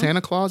 The Santa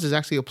Claus, is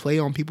actually a play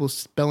on people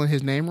spelling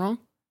his name wrong.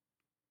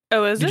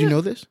 Oh, is it? Did you know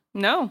this?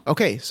 No.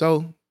 Okay,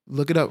 so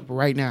look it up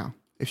right now.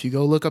 If you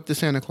go look up the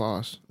Santa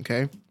Claus,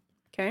 okay?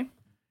 Okay.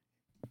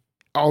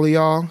 All of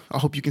y'all, I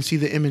hope you can see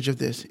the image of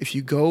this. If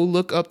you go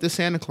look up the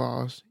Santa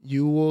Claus,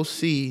 you will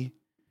see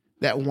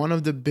that one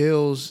of the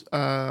bills,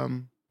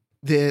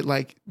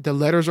 the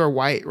letters are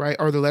white, right?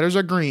 Or the letters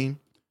are green,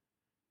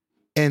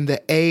 and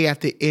the A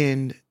at the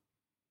end,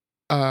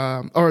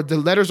 or the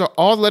letters are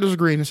all the letters are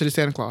green instead of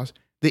Santa Claus.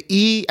 The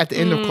E at the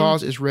end of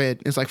Claus is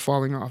red. It's like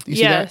falling off. You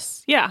see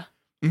that? Yeah.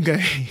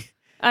 Okay.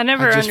 I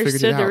never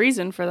understood the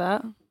reason for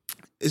that.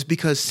 It's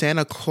because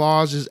Santa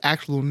Claus's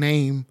actual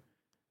name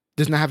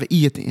does not have an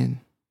E at the end.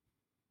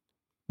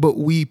 But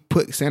we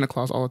put Santa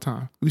Claus all the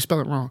time. We spell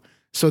it wrong.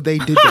 So they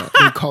did that.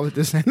 They call it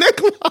the Santa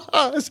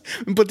Claus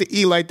and put the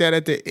E like that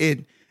at the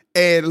end.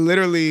 And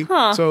literally,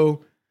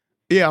 so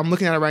yeah, I'm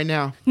looking at it right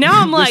now.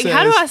 Now I'm like,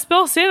 how do I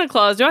spell Santa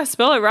Claus? Do I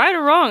spell it right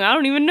or wrong? I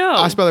don't even know.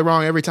 I spell it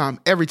wrong every time.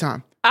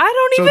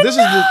 I don't even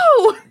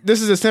know.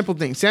 This is a simple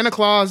thing. Santa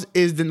Claus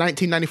is the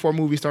 1994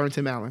 movie starring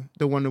Tim Allen,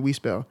 the one that we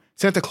spell.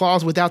 Santa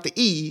Claus without the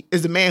E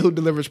is the man who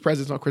delivers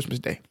presents on Christmas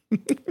Day.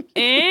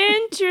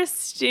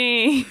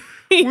 Interesting.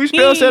 We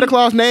spell Santa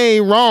Claus'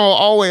 name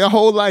wrong a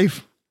whole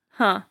life.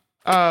 Huh.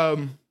 But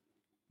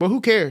who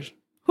cares?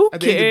 Who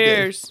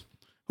cares?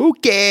 Who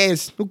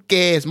cares? Who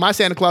cares? My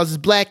Santa Claus is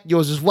black.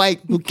 Yours is white.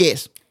 Who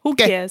cares? Who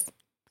cares?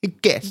 Who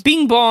cares?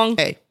 Bing bong.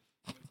 Hey.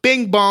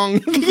 Bing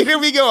bong. Here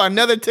we go.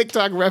 Another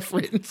TikTok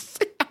reference.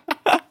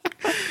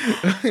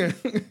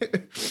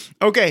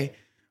 Okay.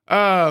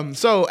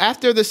 So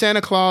after the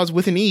Santa Claus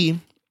with an E,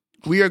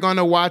 we are going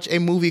to watch a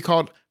movie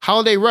called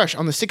Holiday Rush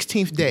on the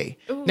 16th day.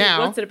 Ooh,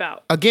 now, what's it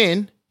about?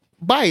 Again,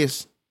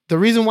 bias. The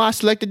reason why I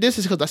selected this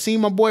is because I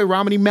seen my boy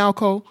Romany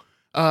Malco,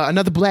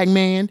 another black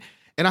man,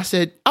 and I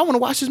said, I want to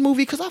watch this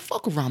movie because I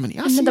fuck with Romany.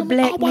 I'll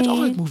watch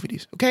all his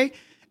movies, okay?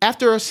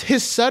 After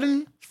his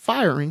sudden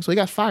firing, so he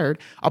got fired,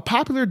 a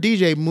popular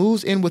DJ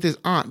moves in with his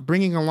aunt,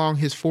 bringing along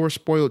his 4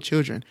 spoiled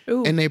children,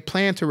 and they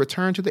plan to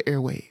return to the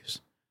airwaves.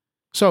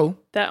 So,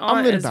 that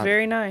aunt is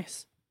very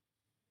nice.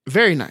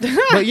 Very nice.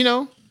 But,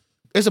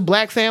 it's a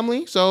black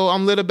family, so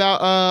I'm lit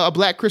about a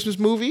black Christmas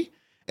movie.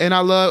 And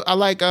I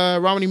like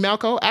Romany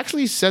Malco. I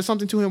actually said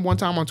something to him one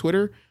time on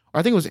Twitter, or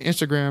I think it was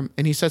Instagram,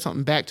 and he said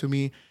something back to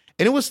me.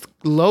 And it was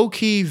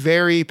low-key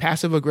very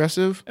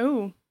passive-aggressive.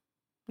 Oh,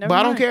 but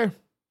I don't care.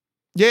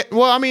 Yeah,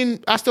 well, I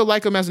mean, I still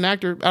like him as an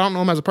actor. I don't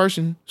know him as a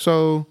person.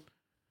 So,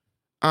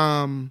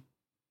 I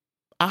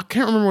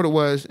can't remember what it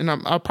was. And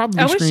I'll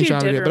probably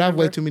screenshot it, but I have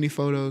way too many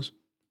photos.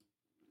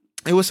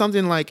 It was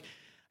something like,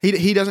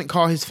 he doesn't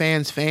call his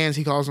fans,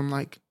 he calls them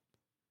or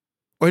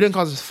he doesn't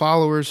call his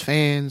followers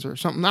fans or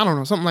something. I don't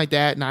know, something like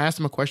that. And I asked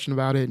him a question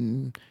about it,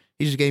 and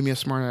he just gave me a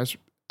smart ass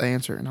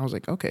answer. And I was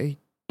like, okay,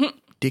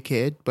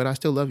 dickhead, but I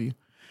still love you.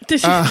 So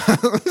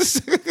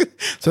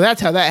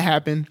that's how that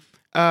happened.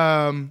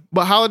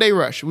 But Holiday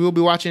Rush, we will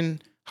be watching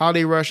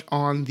Holiday Rush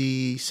on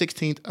the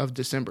 16th of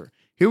December.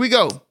 Here we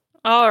go.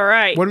 All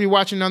right. What are we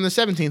watching on the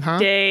 17th, huh?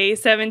 Day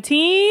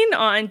 17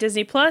 on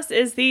Disney Plus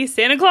is the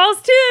Santa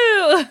Claus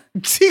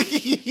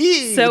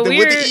 2. So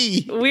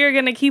we're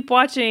going to keep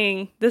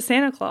watching the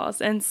Santa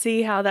Claus and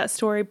see how that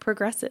story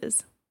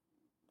progresses.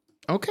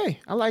 Okay.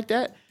 I like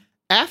that.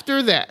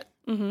 After that,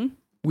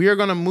 we are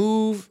going to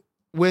move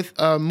with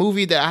a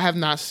movie that I have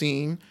not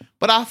seen,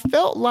 but I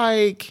felt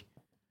like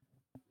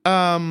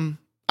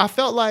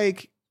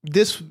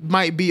this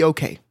might be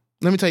okay.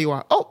 Let me tell you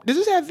why. Oh, does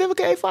this have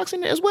Vivica A. Fox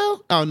in it as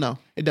well? Oh, no,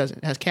 it doesn't.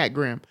 It has Cat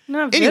Graham.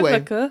 Not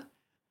Vivica.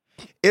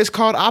 It's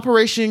called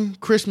Operation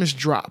Christmas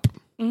Drop.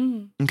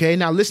 Okay,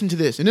 now listen to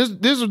this. And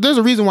there's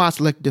a reason why I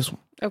selected this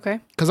one. Okay.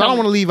 Because I don't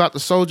want to leave out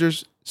the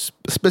soldiers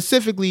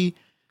specifically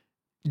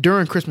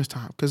during Christmas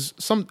time. Because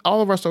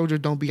all of our soldiers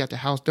don't be at the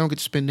house. They don't get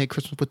to spend their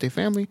Christmas with their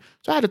family.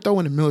 So I had to throw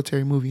in a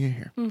military movie in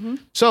here.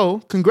 So,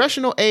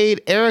 congressional aide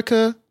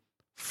Erica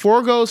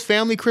forgoes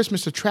family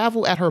Christmas to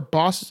travel at her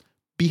boss's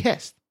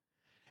behest.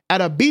 At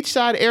a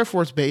beachside Air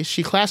Force base,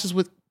 she clashes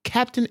with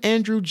Captain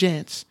Andrew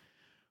Jantz,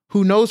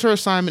 who knows her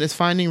assignment is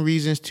finding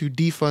reasons to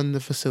defund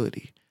the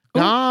facility.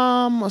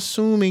 Now, I'm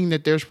assuming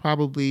that there's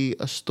probably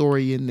a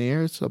story in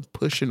there. It's a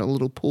push and a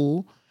little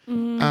pull.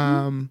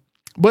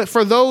 But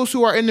for those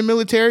who are in the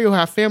military or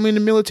have family in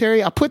the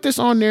military, I put this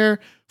on there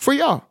for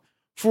y'all,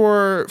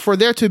 for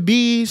there to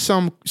be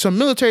some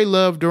military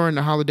love during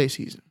the holiday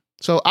season.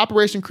 So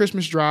Operation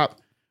Christmas Drop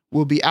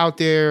will be out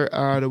there.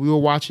 We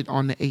will watch it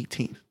on the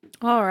 18th.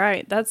 All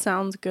right. That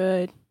sounds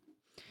good.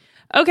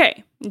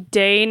 Okay.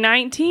 Day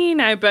 19.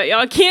 I bet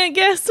y'all can't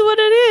guess what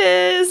it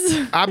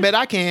is. I bet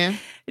I can.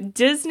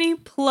 Disney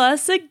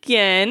Plus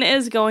again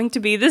is going to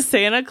be the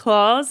Santa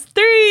Claus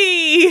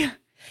 3.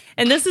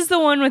 And this is the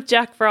one with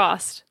Jack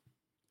Frost.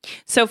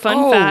 So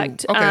fun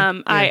fact,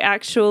 okay. I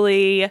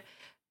actually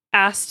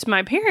asked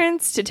my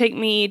parents to take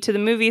me to the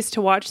movies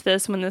to watch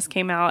this when this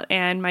came out,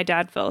 and my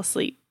dad fell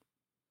asleep.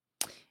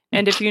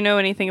 And if you know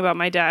anything about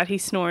my dad, he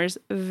snores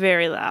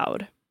very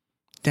loud.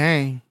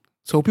 Dang.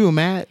 So people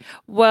mad?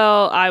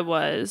 Well, I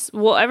was.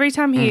 Well, every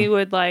time he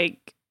would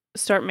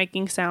start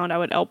making sound, I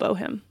would elbow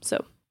him.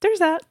 So there's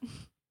that.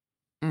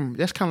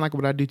 That's kind of like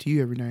what I do to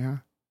you every night, huh?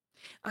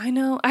 I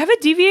know. I have a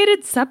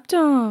deviated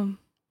septum.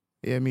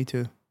 Yeah, me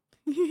too.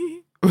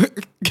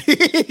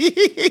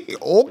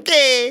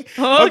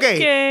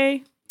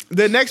 Okay.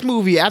 The next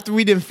movie, after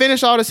we didn't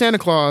finish all the Santa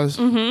Claus,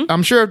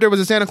 I'm sure if there was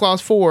a Santa Claus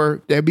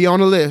 4, that'd be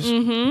on the list.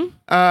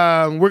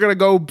 We're going to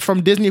go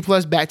from Disney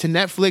Plus back to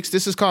Netflix.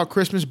 This is called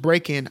Christmas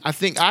Break-In. I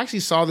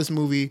actually saw this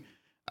movie,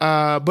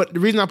 but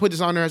the reason I put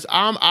this on there is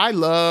I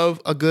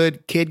love a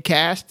good kid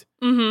cast.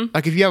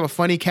 Like if you have a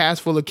funny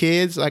cast full of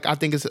kids, like I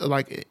think it's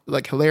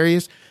like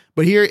hilarious.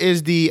 But here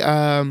is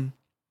the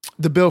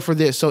bill for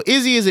this. So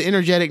Izzy is an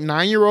energetic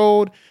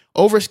 9-year-old,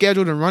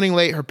 overscheduled and running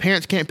late. Her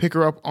parents can't pick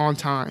her up on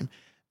time.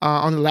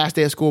 On the last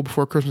day of school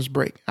before Christmas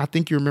break. I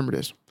think you remember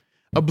this.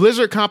 A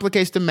blizzard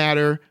complicates the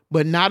matter,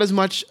 but not as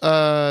much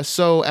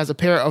so as a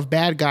pair of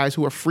bad guys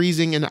who are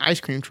freezing in the ice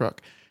cream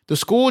truck. The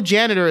school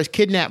janitor is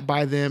kidnapped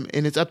by them,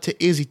 and it's up to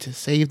Izzy to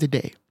save the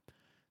day.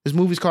 This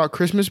movie's called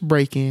Christmas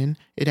Break-In.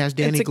 It has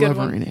Danny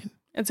Glover in it.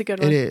 It's a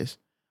good one. It is.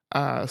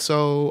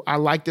 So I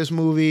like this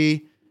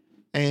movie,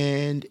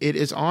 and it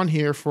is on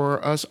here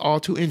for us all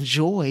to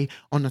enjoy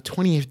on the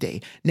 20th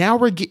day. Now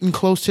we're getting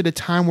close to the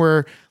time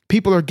where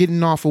people are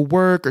getting off of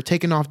work or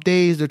taking off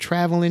days. They're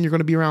traveling. You're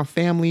going to be around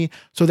family.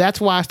 So that's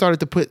why I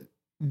started to put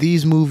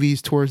these movies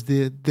towards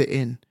the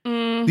end.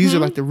 These are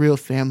like the real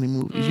family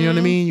movies. You know what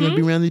I mean? You want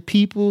to be around the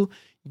people.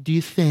 Do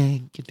your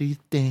thing. Do your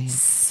thing.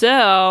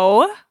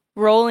 So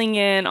rolling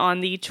in on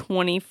the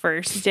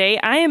 21st day,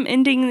 I'm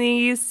ending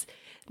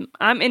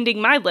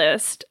my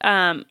list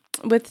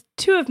with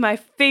two of my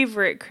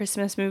favorite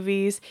Christmas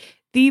movies.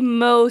 The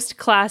most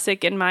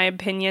classic, in my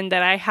opinion,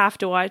 that I have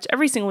to watch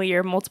every single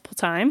year multiple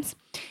times.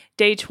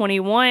 Day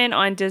 21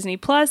 on Disney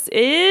Plus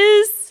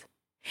is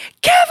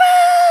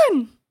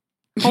Kevin!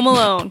 Home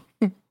Alone.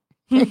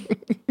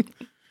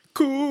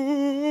 Cool.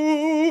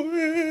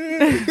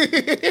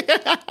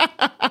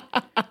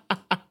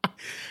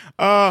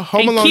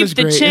 Home Alone is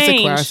great. It's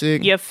a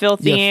classic. You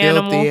filthy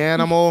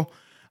animal.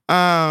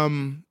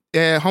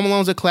 Yeah, Home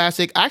Alone's a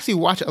classic. I actually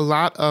watch a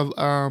lot of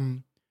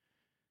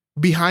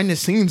behind the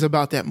scenes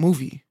about that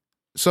movie.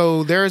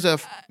 So there's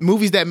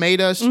movies that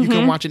made us. You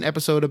can watch an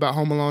episode about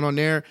Home Alone on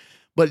there.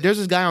 But there's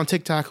this guy on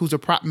TikTok who's a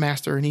prop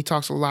master, and he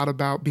talks a lot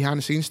about behind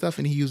the scenes stuff,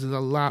 and he uses a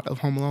lot of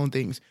Home Alone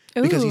things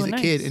because he's a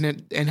kid,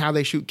 and how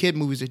they shoot kid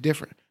movies is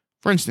different.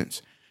 For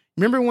instance,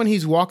 remember when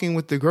he's walking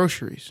with the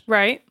groceries,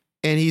 right?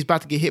 And he's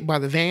about to get hit by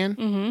the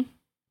van,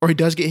 or he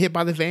does get hit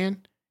by the van. And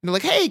they're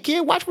like, "Hey,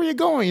 kid, watch where you're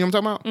going." You know what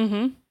I'm talking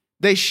about?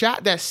 They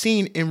shot that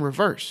scene in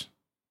reverse.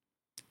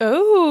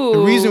 Oh, the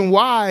reason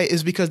why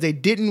is because they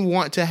didn't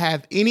want to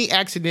have any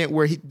accident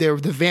where the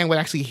van would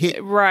actually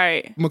hit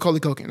Macaulay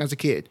Culkin as a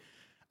kid.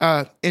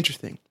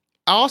 Interesting.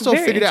 I also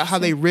figured out how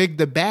they rigged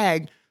the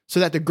bag so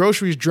that the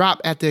groceries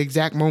drop at the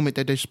exact moment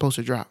that they're supposed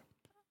to drop.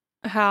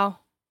 How?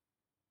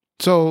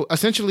 So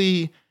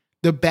essentially,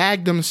 the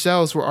bag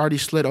themselves were already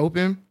slit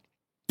open,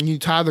 and you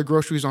tie the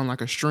groceries on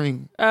like a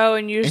string. Oh,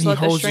 and you just let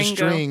the string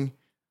go.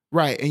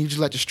 Right, and you just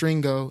let the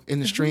string go.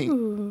 In the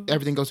string,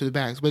 everything goes to the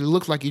bags. But it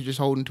looks like you're just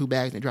holding two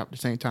bags and they drop at the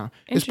same time.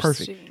 It's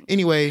perfect.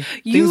 Anyway,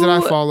 things that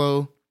I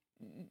follow.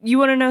 You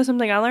want to know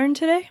something I learned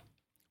today?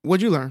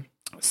 What'd you learn?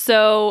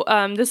 So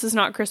this is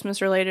not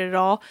Christmas related at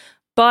all,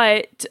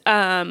 but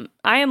I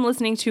am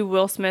listening to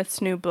Will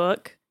Smith's new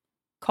book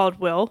called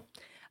Will.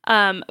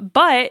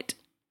 But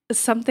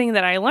something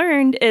that I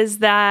learned is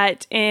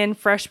that in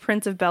Fresh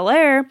Prince of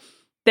Bel-Air,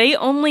 they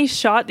only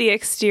shot the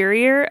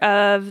exterior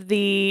of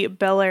the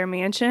Bel-Air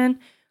mansion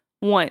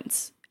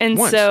once. And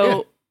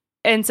so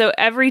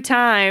every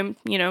time,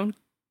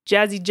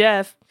 Jazzy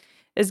Jeff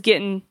is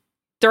getting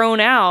thrown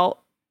out,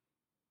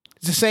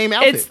 it's the same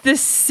outfit. It's the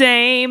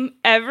same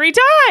every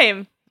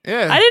time.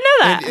 Yeah. I didn't know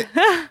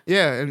that.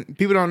 And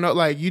people don't know,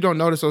 like, you don't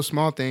notice those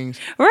small things.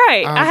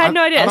 Right. I had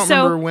no idea. I don't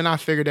remember when I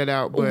figured that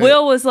out. But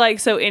Will was like,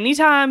 so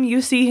anytime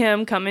you see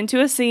him come into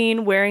a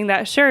scene wearing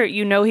that shirt,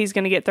 you know he's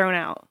going to get thrown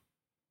out.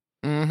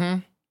 Mm-hmm.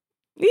 Yeah.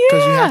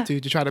 Because you have to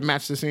try to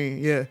match the scene.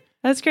 Yeah.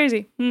 That's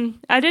crazy.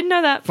 I didn't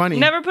know that. Funny.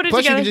 Never put it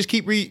Plus, together. you can just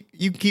keep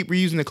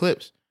reusing the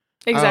clips.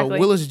 Exactly.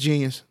 Will is a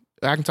genius.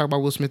 I can talk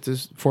about Will Smith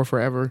for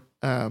forever.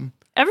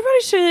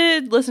 Everybody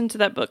should listen to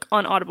that book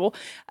on Audible.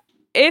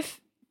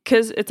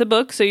 Because it's a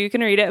book, so you can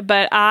read it.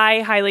 But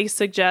I highly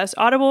suggest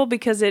Audible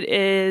because it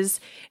is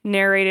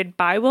narrated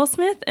by Will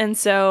Smith. And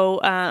so...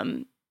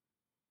 and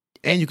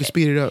you can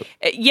speed it up.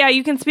 Yeah,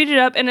 you can speed it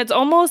up. And it's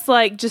almost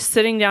like just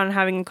sitting down and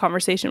having a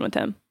conversation with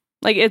him.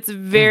 Like, it's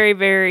very,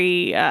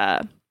 very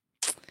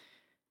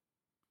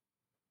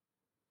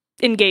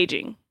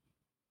engaging.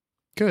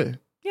 Good.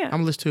 Yeah. I'm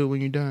going to listen to it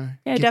when you're done.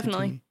 Yeah,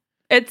 definitely.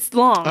 It's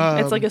long.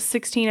 It's like a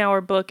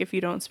 16-hour book if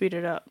you don't speed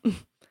it up.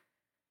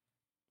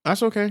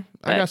 That's okay.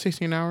 I got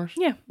 16 hours.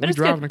 Yeah, but we're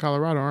driving to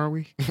Colorado, aren't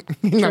we?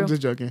 I'm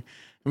just joking.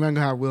 I'm not going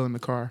to have Will in the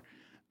car.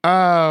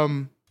 All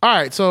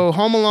right, so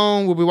Home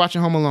Alone. We'll be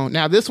watching Home Alone.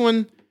 Now, this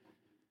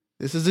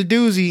is a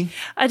doozy.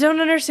 I don't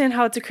understand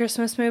how it's a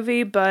Christmas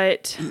movie,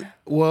 but...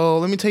 Well,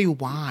 let me tell you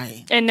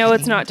why. And no,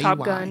 it's not Top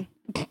Gun.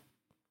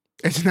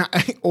 It's not...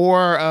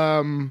 Or...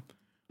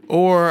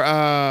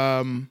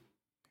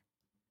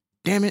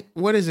 Damn it!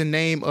 What is the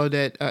name of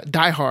that?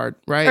 Die Hard,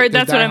 right? Or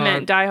that's what I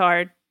meant. Die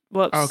Hard.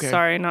 Whoops. Okay.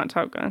 Sorry, not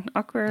Top Gun.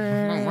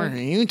 Awkward. What are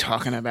you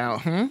talking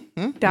about?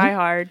 Die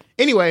Hard.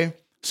 Anyway,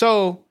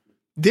 so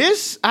I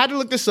had to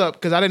look this up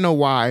because I didn't know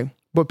why,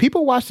 but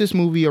people watch this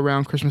movie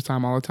around Christmas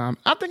time all the time.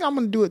 I think I'm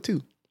going to do it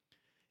too.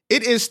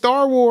 It is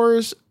Star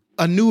Wars: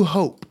 A New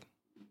Hope.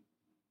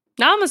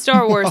 Now I'm a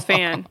Star Wars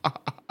fan,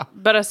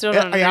 but I still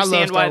don't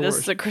understand why this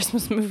is a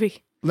Christmas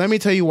movie. Let me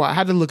tell you why. I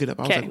had to look it up.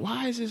 I was like,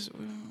 why is this?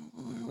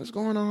 What's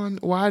going on?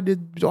 Why do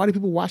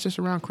people watch this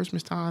around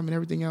Christmas time and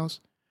everything else?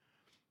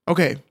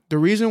 Okay, the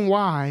reason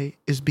why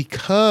is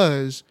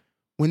because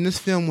when this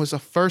film was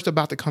first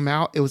about to come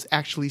out, it was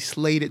actually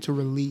slated to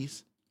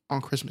release on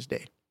Christmas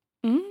Day.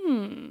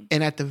 And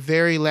at the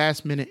very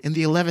last minute, in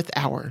the 11th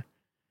hour,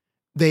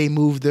 they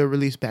moved the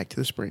release back to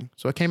the spring.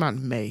 So it came out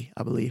in May,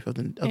 I believe, of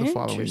the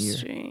following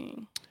year.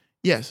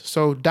 Yes,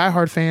 so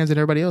diehard fans and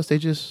everybody else, they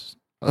just...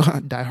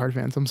 diehard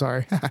fans, I'm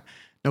sorry.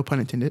 No pun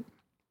intended.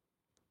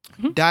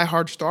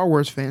 Diehard Star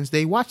Wars fans,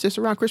 they watch this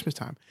around Christmas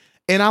time.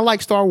 And I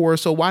like Star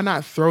Wars, so why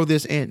not throw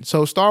this in?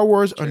 So Star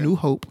Wars: A New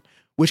Hope,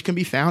 which can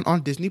be found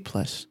on Disney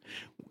Plus,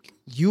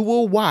 you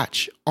will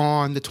watch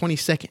on the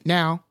 22nd.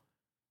 Now,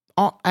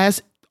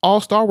 as all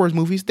Star Wars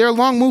movies, they're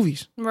long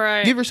movies.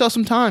 Right. Give yourself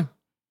some time.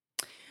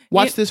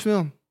 Watch this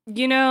film.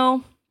 You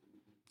know,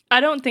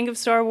 I don't think of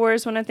Star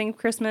Wars when I think of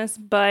Christmas,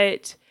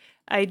 but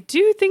I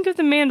do think of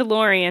The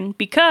Mandalorian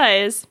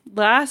because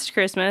last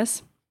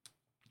Christmas,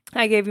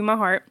 I gave you my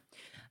heart.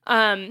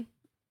 And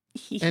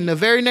the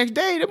very next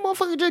day, the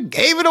motherfucker just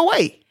gave it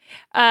away.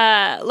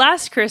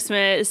 Last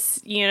Christmas,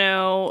 you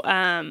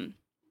know,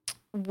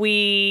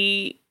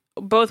 we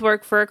both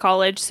work for a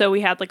college, so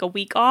we had like a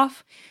week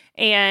off,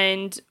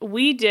 and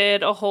we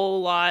did a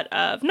whole lot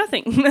of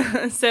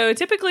nothing. So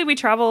typically we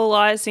travel a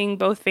lot, seeing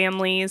both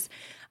families.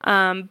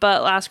 But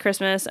last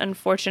Christmas,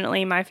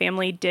 unfortunately, my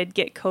family did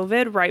get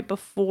COVID right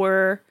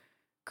before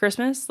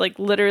Christmas, like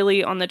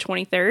literally on the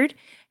 23rd.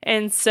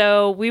 And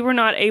so we were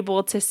not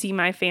able to see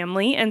my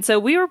family. And so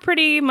we were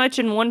pretty much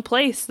in one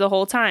place the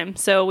whole time.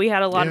 So we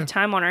had a lot of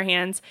time on our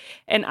hands.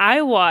 And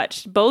I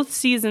watched both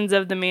seasons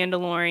of The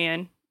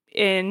Mandalorian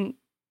in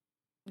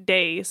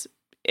days.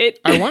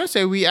 I want to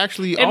say we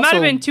actually it might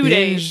have been 2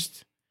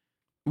 days.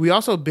 We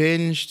also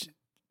binged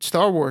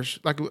Star Wars,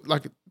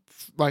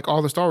 like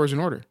all the Star Wars in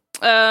order.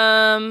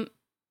 Or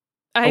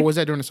was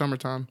that during the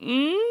summertime?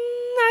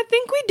 I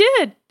think we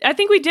did. I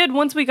think we did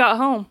once we got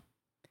home.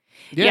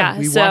 Yeah,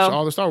 we watched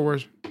all the Star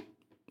Wars.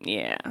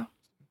 Yeah.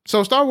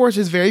 So Star Wars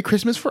is very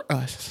Christmas for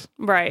us.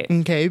 Right.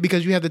 Okay,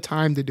 because you have the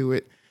time to do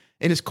it.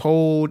 And it's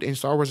cold, and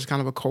Star Wars is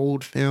kind of a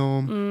cold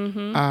film.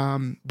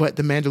 Mm-hmm. But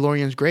The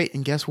Mandalorian is great.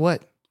 And guess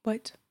what?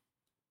 What?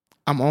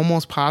 I'm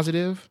almost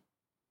positive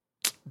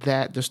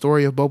that the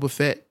story of Boba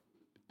Fett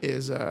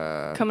is...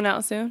 coming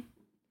out soon?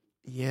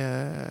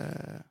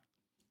 Yeah.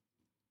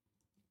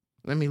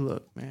 Let me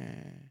look,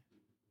 man.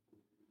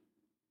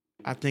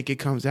 I think it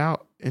comes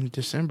out in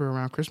December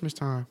around Christmas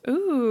time.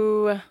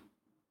 Ooh.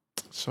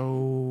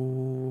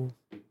 So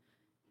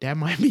that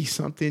might be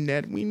something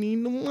that we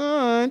need to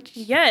watch.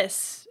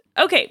 Yes.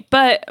 Okay,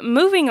 but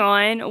moving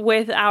on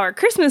with our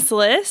Christmas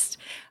list.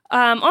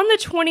 On the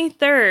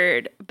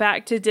 23rd,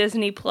 back to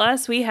Disney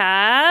Plus, we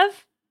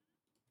have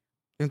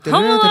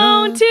Home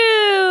Alone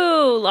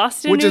 2,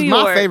 Lost in New York. Which is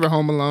my favorite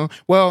Home Alone.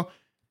 Well,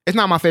 it's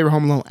not my favorite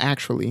Home Alone,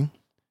 actually.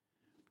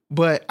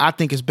 But I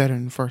think it's better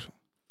than the first one.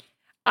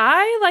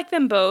 I like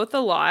them both a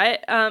lot.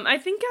 I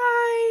think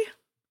I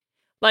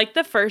like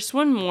the first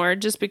one more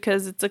just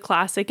because it's a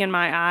classic in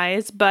my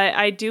eyes, but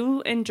I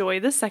do enjoy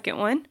the second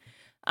one.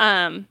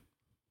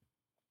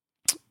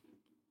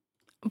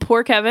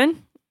 Poor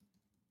Kevin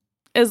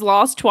is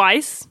lost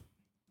twice,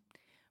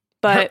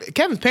 but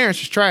Kevin's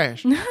parents is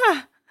trash.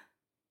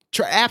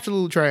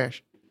 Absolute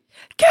trash.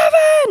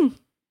 Kevin!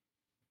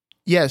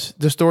 Yes,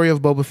 the story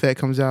of Boba Fett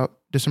comes out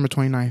December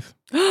 29th.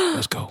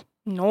 Let's go.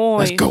 Nice.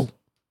 Let's go.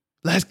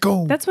 Let's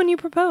go. That's when you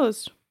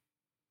proposed.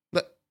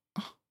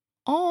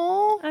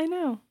 Oh, I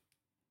know.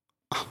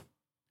 I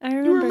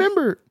remember. You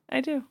remember?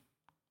 I do.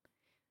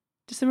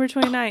 December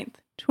 29th,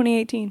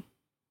 2018.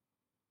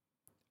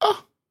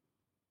 Oh,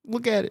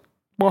 look at it.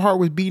 My heart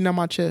was beating on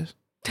my chest.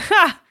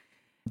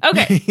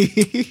 Okay.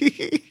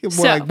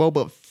 More like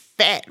Boba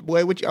Fett,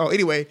 boy.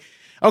 Anyway.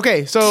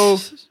 Okay, so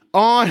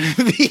on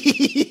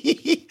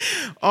the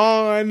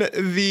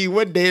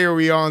what day are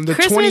we on? The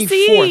Christmas 24th.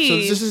 Eve.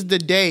 So this is the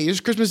day. It's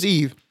Christmas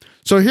Eve.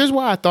 So here's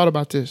why I thought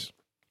about this.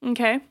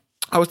 Okay.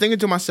 I was thinking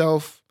to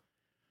myself,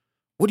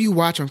 what do you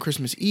watch on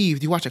Christmas Eve?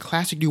 Do you watch a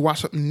classic? Do you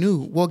watch something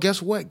new? Well,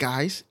 guess what,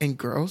 guys and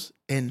girls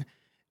and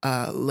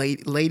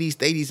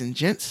ladies and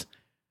gents?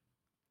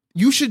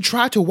 You should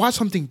try to watch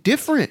something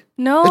different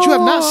that you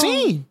have not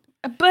seen.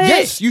 But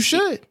yes, you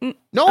should.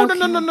 No, okay.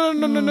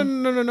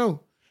 No.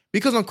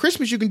 Because on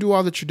Christmas, you can do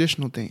all the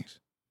traditional things.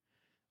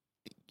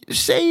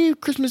 Save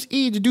Christmas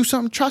Eve to do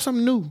something, try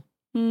something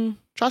new.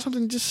 Try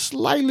something just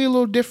slightly a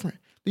little different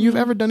than you've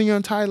ever done in your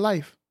entire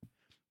life.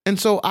 And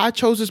so I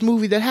chose this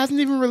movie that hasn't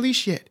even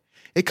released yet.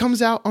 It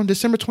comes out on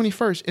December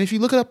 21st. And if you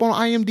look it up on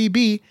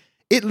IMDb,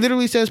 it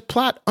literally says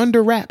plot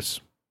under wraps.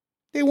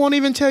 They won't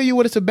even tell you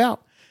what it's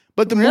about.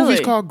 But the movie's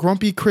called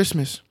Grumpy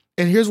Christmas.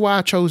 And here's why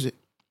I chose it.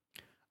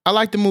 I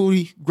like the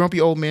movie Grumpy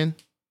Old Men.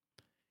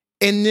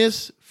 In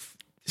this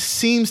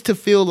seems to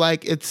feel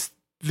like it's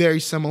very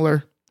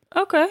similar.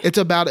 Okay. It's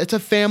a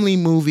family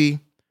movie,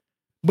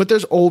 but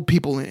there's old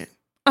people in it.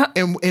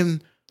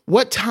 And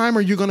what time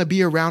are you going to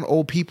be around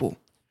old people?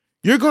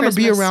 You're going to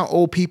be around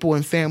old people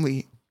and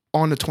family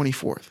on the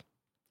 24th.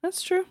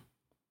 That's true.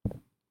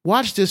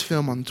 Watch this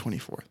film on the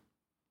 24th.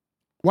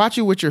 Watch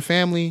it with your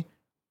family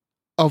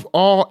of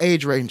all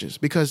age ranges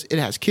because it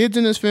has kids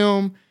in this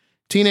film,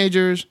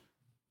 teenagers,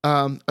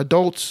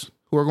 adults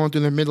who are going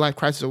through their midlife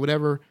crisis or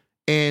whatever,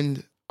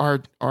 and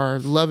are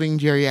loving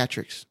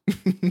geriatrics.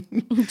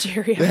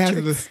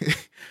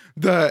 Geriatrics.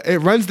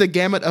 It runs the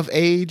gamut of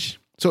age,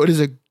 so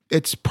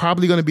it's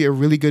probably going to be a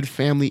really good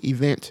family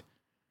event.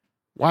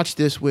 Watch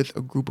this with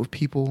a group of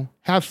people.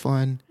 Have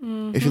fun.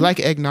 Mm-hmm. If you like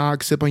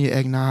eggnog, sip on your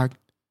eggnog.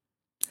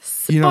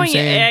 Sip on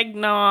your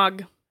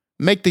eggnog.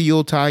 Make the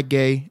Yuletide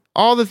gay.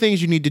 All the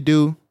things you need to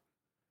do.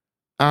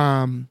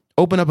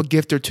 Open up a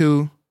gift or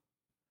two.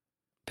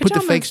 Pajamas. Put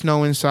the fake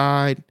snow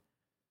inside.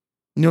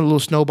 You know, the little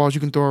snowballs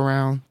you can throw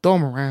around. Throw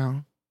them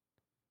around.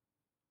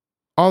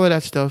 All of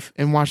that stuff.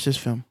 And watch this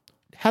film.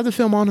 Have the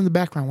film on in the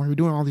background while you're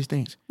doing all these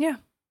things. Yeah.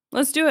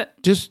 Let's do it.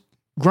 Just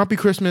Grumpy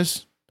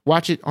Christmas.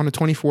 Watch it on the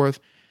 24th.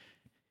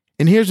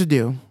 And here's the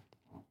deal.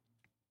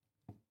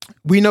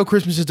 We know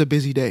Christmas is a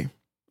busy day.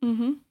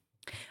 Mm-hmm.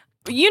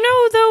 You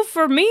know, though,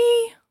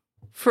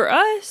 for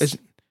us,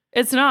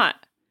 it's not.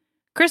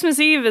 Christmas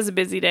Eve is a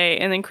busy day,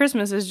 and then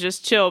Christmas is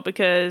just chill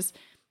because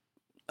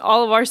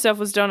all of our stuff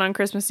was done on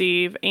Christmas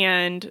Eve,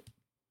 and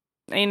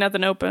ain't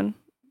nothing open.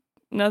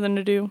 Nothing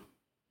to do.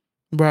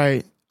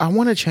 Right. I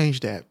want to change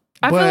that.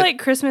 I feel like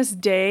Christmas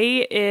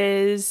Day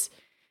is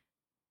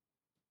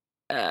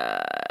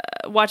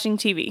watching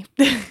TV.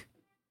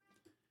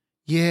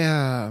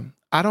 Yeah,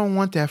 I don't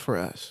want that for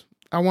us.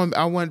 I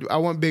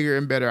want bigger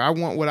and better. I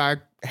want what I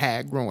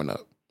had growing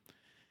up.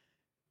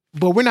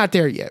 But we're not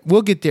there yet.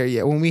 We'll get there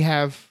yet when we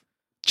have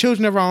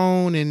children of our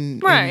own and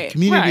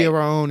community of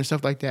our own and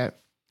stuff like that.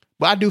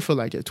 But I do feel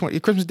like it.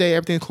 Christmas Day,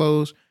 everything's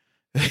closed.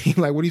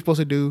 Like, what are you supposed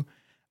to do?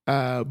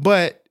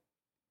 But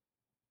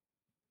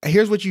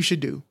here's what you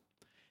should do.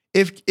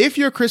 If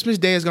your Christmas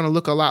Day is going to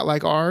look a lot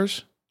like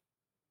ours,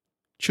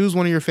 choose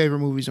one of your favorite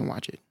movies and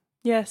watch it.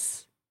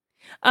 Yes.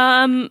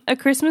 A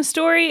Christmas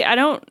Story. I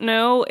don't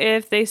know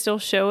if they still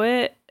show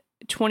it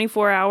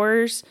 24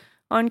 hours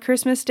on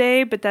Christmas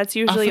Day, but that's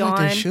usually I feel on.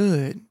 Like they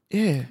should.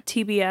 Yeah.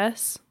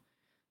 TBS.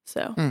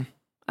 So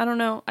I don't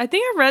know. I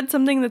think I read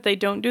something that they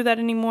don't do that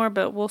anymore,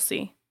 but we'll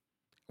see.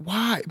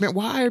 Why, man?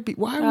 Why are we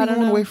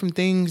going away from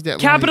things that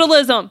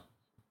capitalism?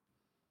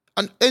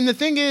 And the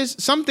thing is,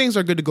 some things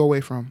are good to go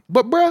away from,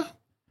 but bruh,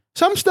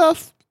 some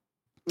stuff,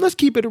 let's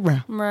keep it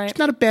around. Right. It's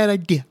not a bad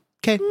idea.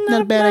 Okay,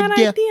 not a bad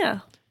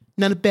idea.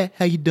 Not a bad.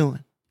 How you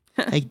doing?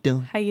 How you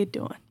doing? How you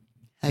doing?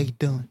 How you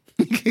doing?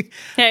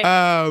 Hey.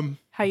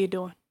 How you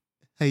doing?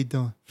 How you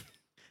doing?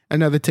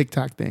 Another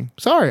TikTok thing.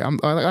 Sorry,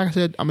 like I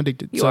said, I'm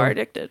addicted. You are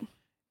addicted.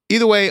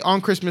 Either way,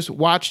 on Christmas,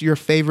 watch your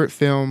favorite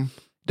film.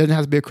 Doesn't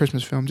have to be a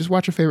Christmas film. Just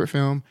watch your favorite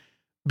film.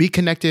 Be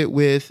connected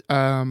with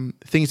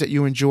things that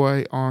you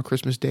enjoy on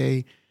Christmas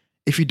Day.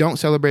 If you don't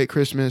celebrate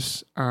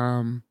Christmas,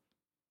 I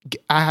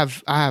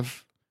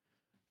have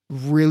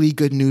really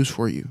good news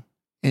for you.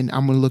 And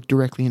I'm going to look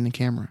directly in the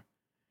camera.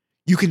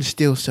 You can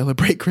still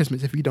celebrate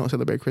Christmas if you don't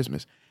celebrate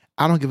Christmas.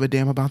 I don't give a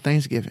damn about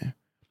Thanksgiving.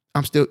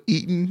 I'm still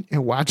eating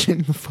and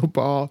watching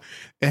football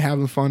and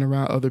having fun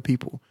around other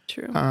people.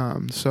 True.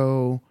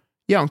 So,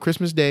 yeah, on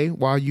Christmas Day,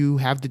 while you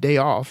have the day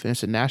off, and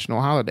it's a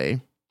national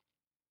holiday,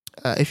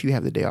 if you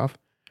have the day off,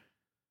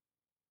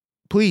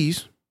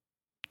 please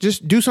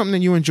just do something that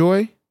you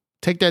enjoy.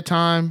 Take that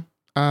time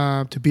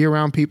to be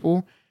around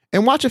people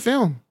and watch a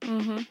film.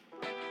 Mm-hmm.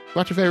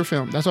 Watch your favorite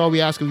film. That's all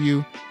we ask of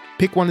you.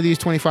 Pick one of these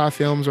 25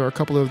 films or a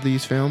couple of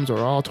these films or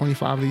all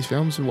 25 of these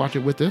films and watch it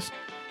with us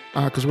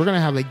because we're going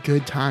to have a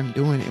good time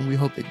doing it. And we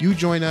hope that you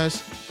join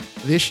us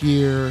this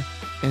year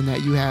and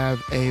that you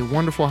have a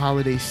wonderful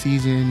holiday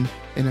season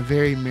and a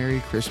very Merry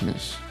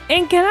Christmas.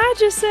 And can I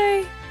just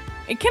say,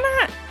 can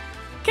I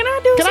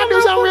do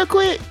something real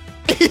quick?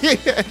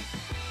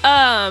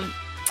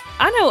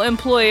 I know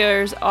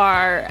employers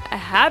are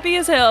happy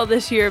as hell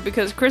this year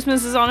because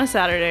Christmas is on a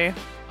Saturday.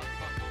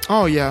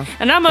 Oh, yeah.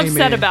 And I'm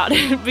upset about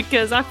it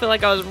because I feel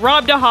like I was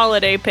robbed a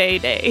holiday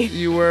payday.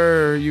 You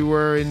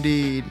were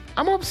indeed.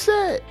 I'm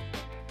upset.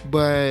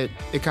 But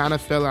it kind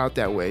of fell out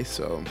that way,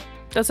 so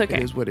that's okay.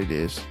 It is what it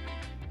is.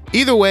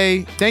 Either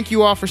way, thank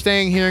you all for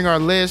staying, hearing our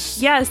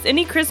list. Yes,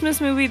 any Christmas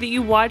movie that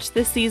you watch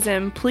this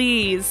season,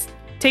 please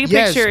take a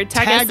picture,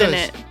 tag us in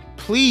it.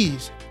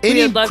 Please.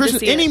 We'd love to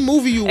see any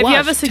movie you watch, if you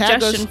have a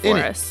suggestion for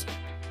us,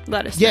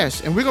 let us know.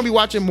 Yes, and we're going to be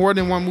watching more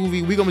than one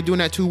movie. We're going to be doing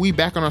that too. We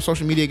back on our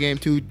social media game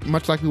too,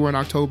 much like we were in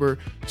October.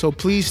 So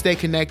please stay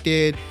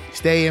connected,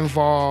 stay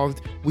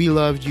involved. We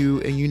love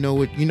you, and you know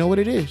what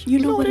it is. You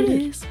know what it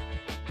is.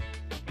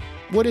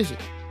 What is it?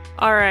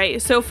 All right.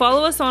 So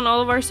follow us on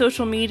all of our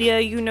social media.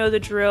 You know the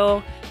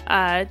drill.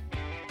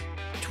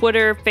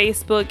 Twitter,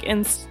 Facebook,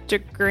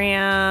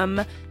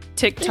 Instagram,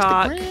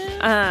 TikTok.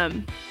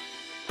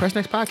 Press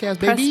Next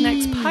Podcast, baby. Press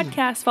Next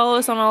Podcast. Follow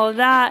us on all of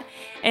that.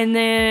 And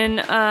then,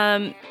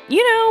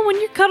 you know, when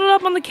you're cuddled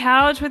up on the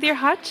couch with your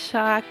hot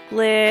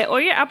chocolate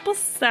or your apple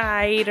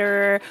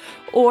cider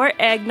or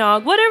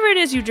eggnog, whatever it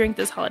is you drink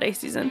this holiday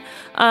season,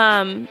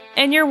 and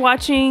you're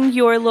watching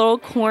your little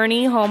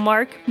corny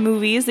Hallmark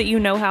movies that you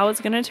know how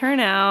it's going to turn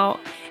out.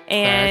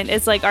 And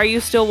it's like, are you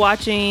still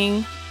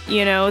watching,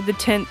 you know, the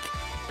 10th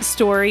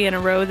story in a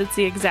row that's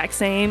the exact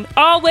same?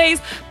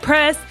 Always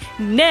press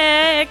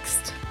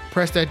next.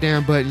 Press that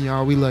damn button,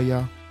 y'all. We love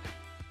y'all.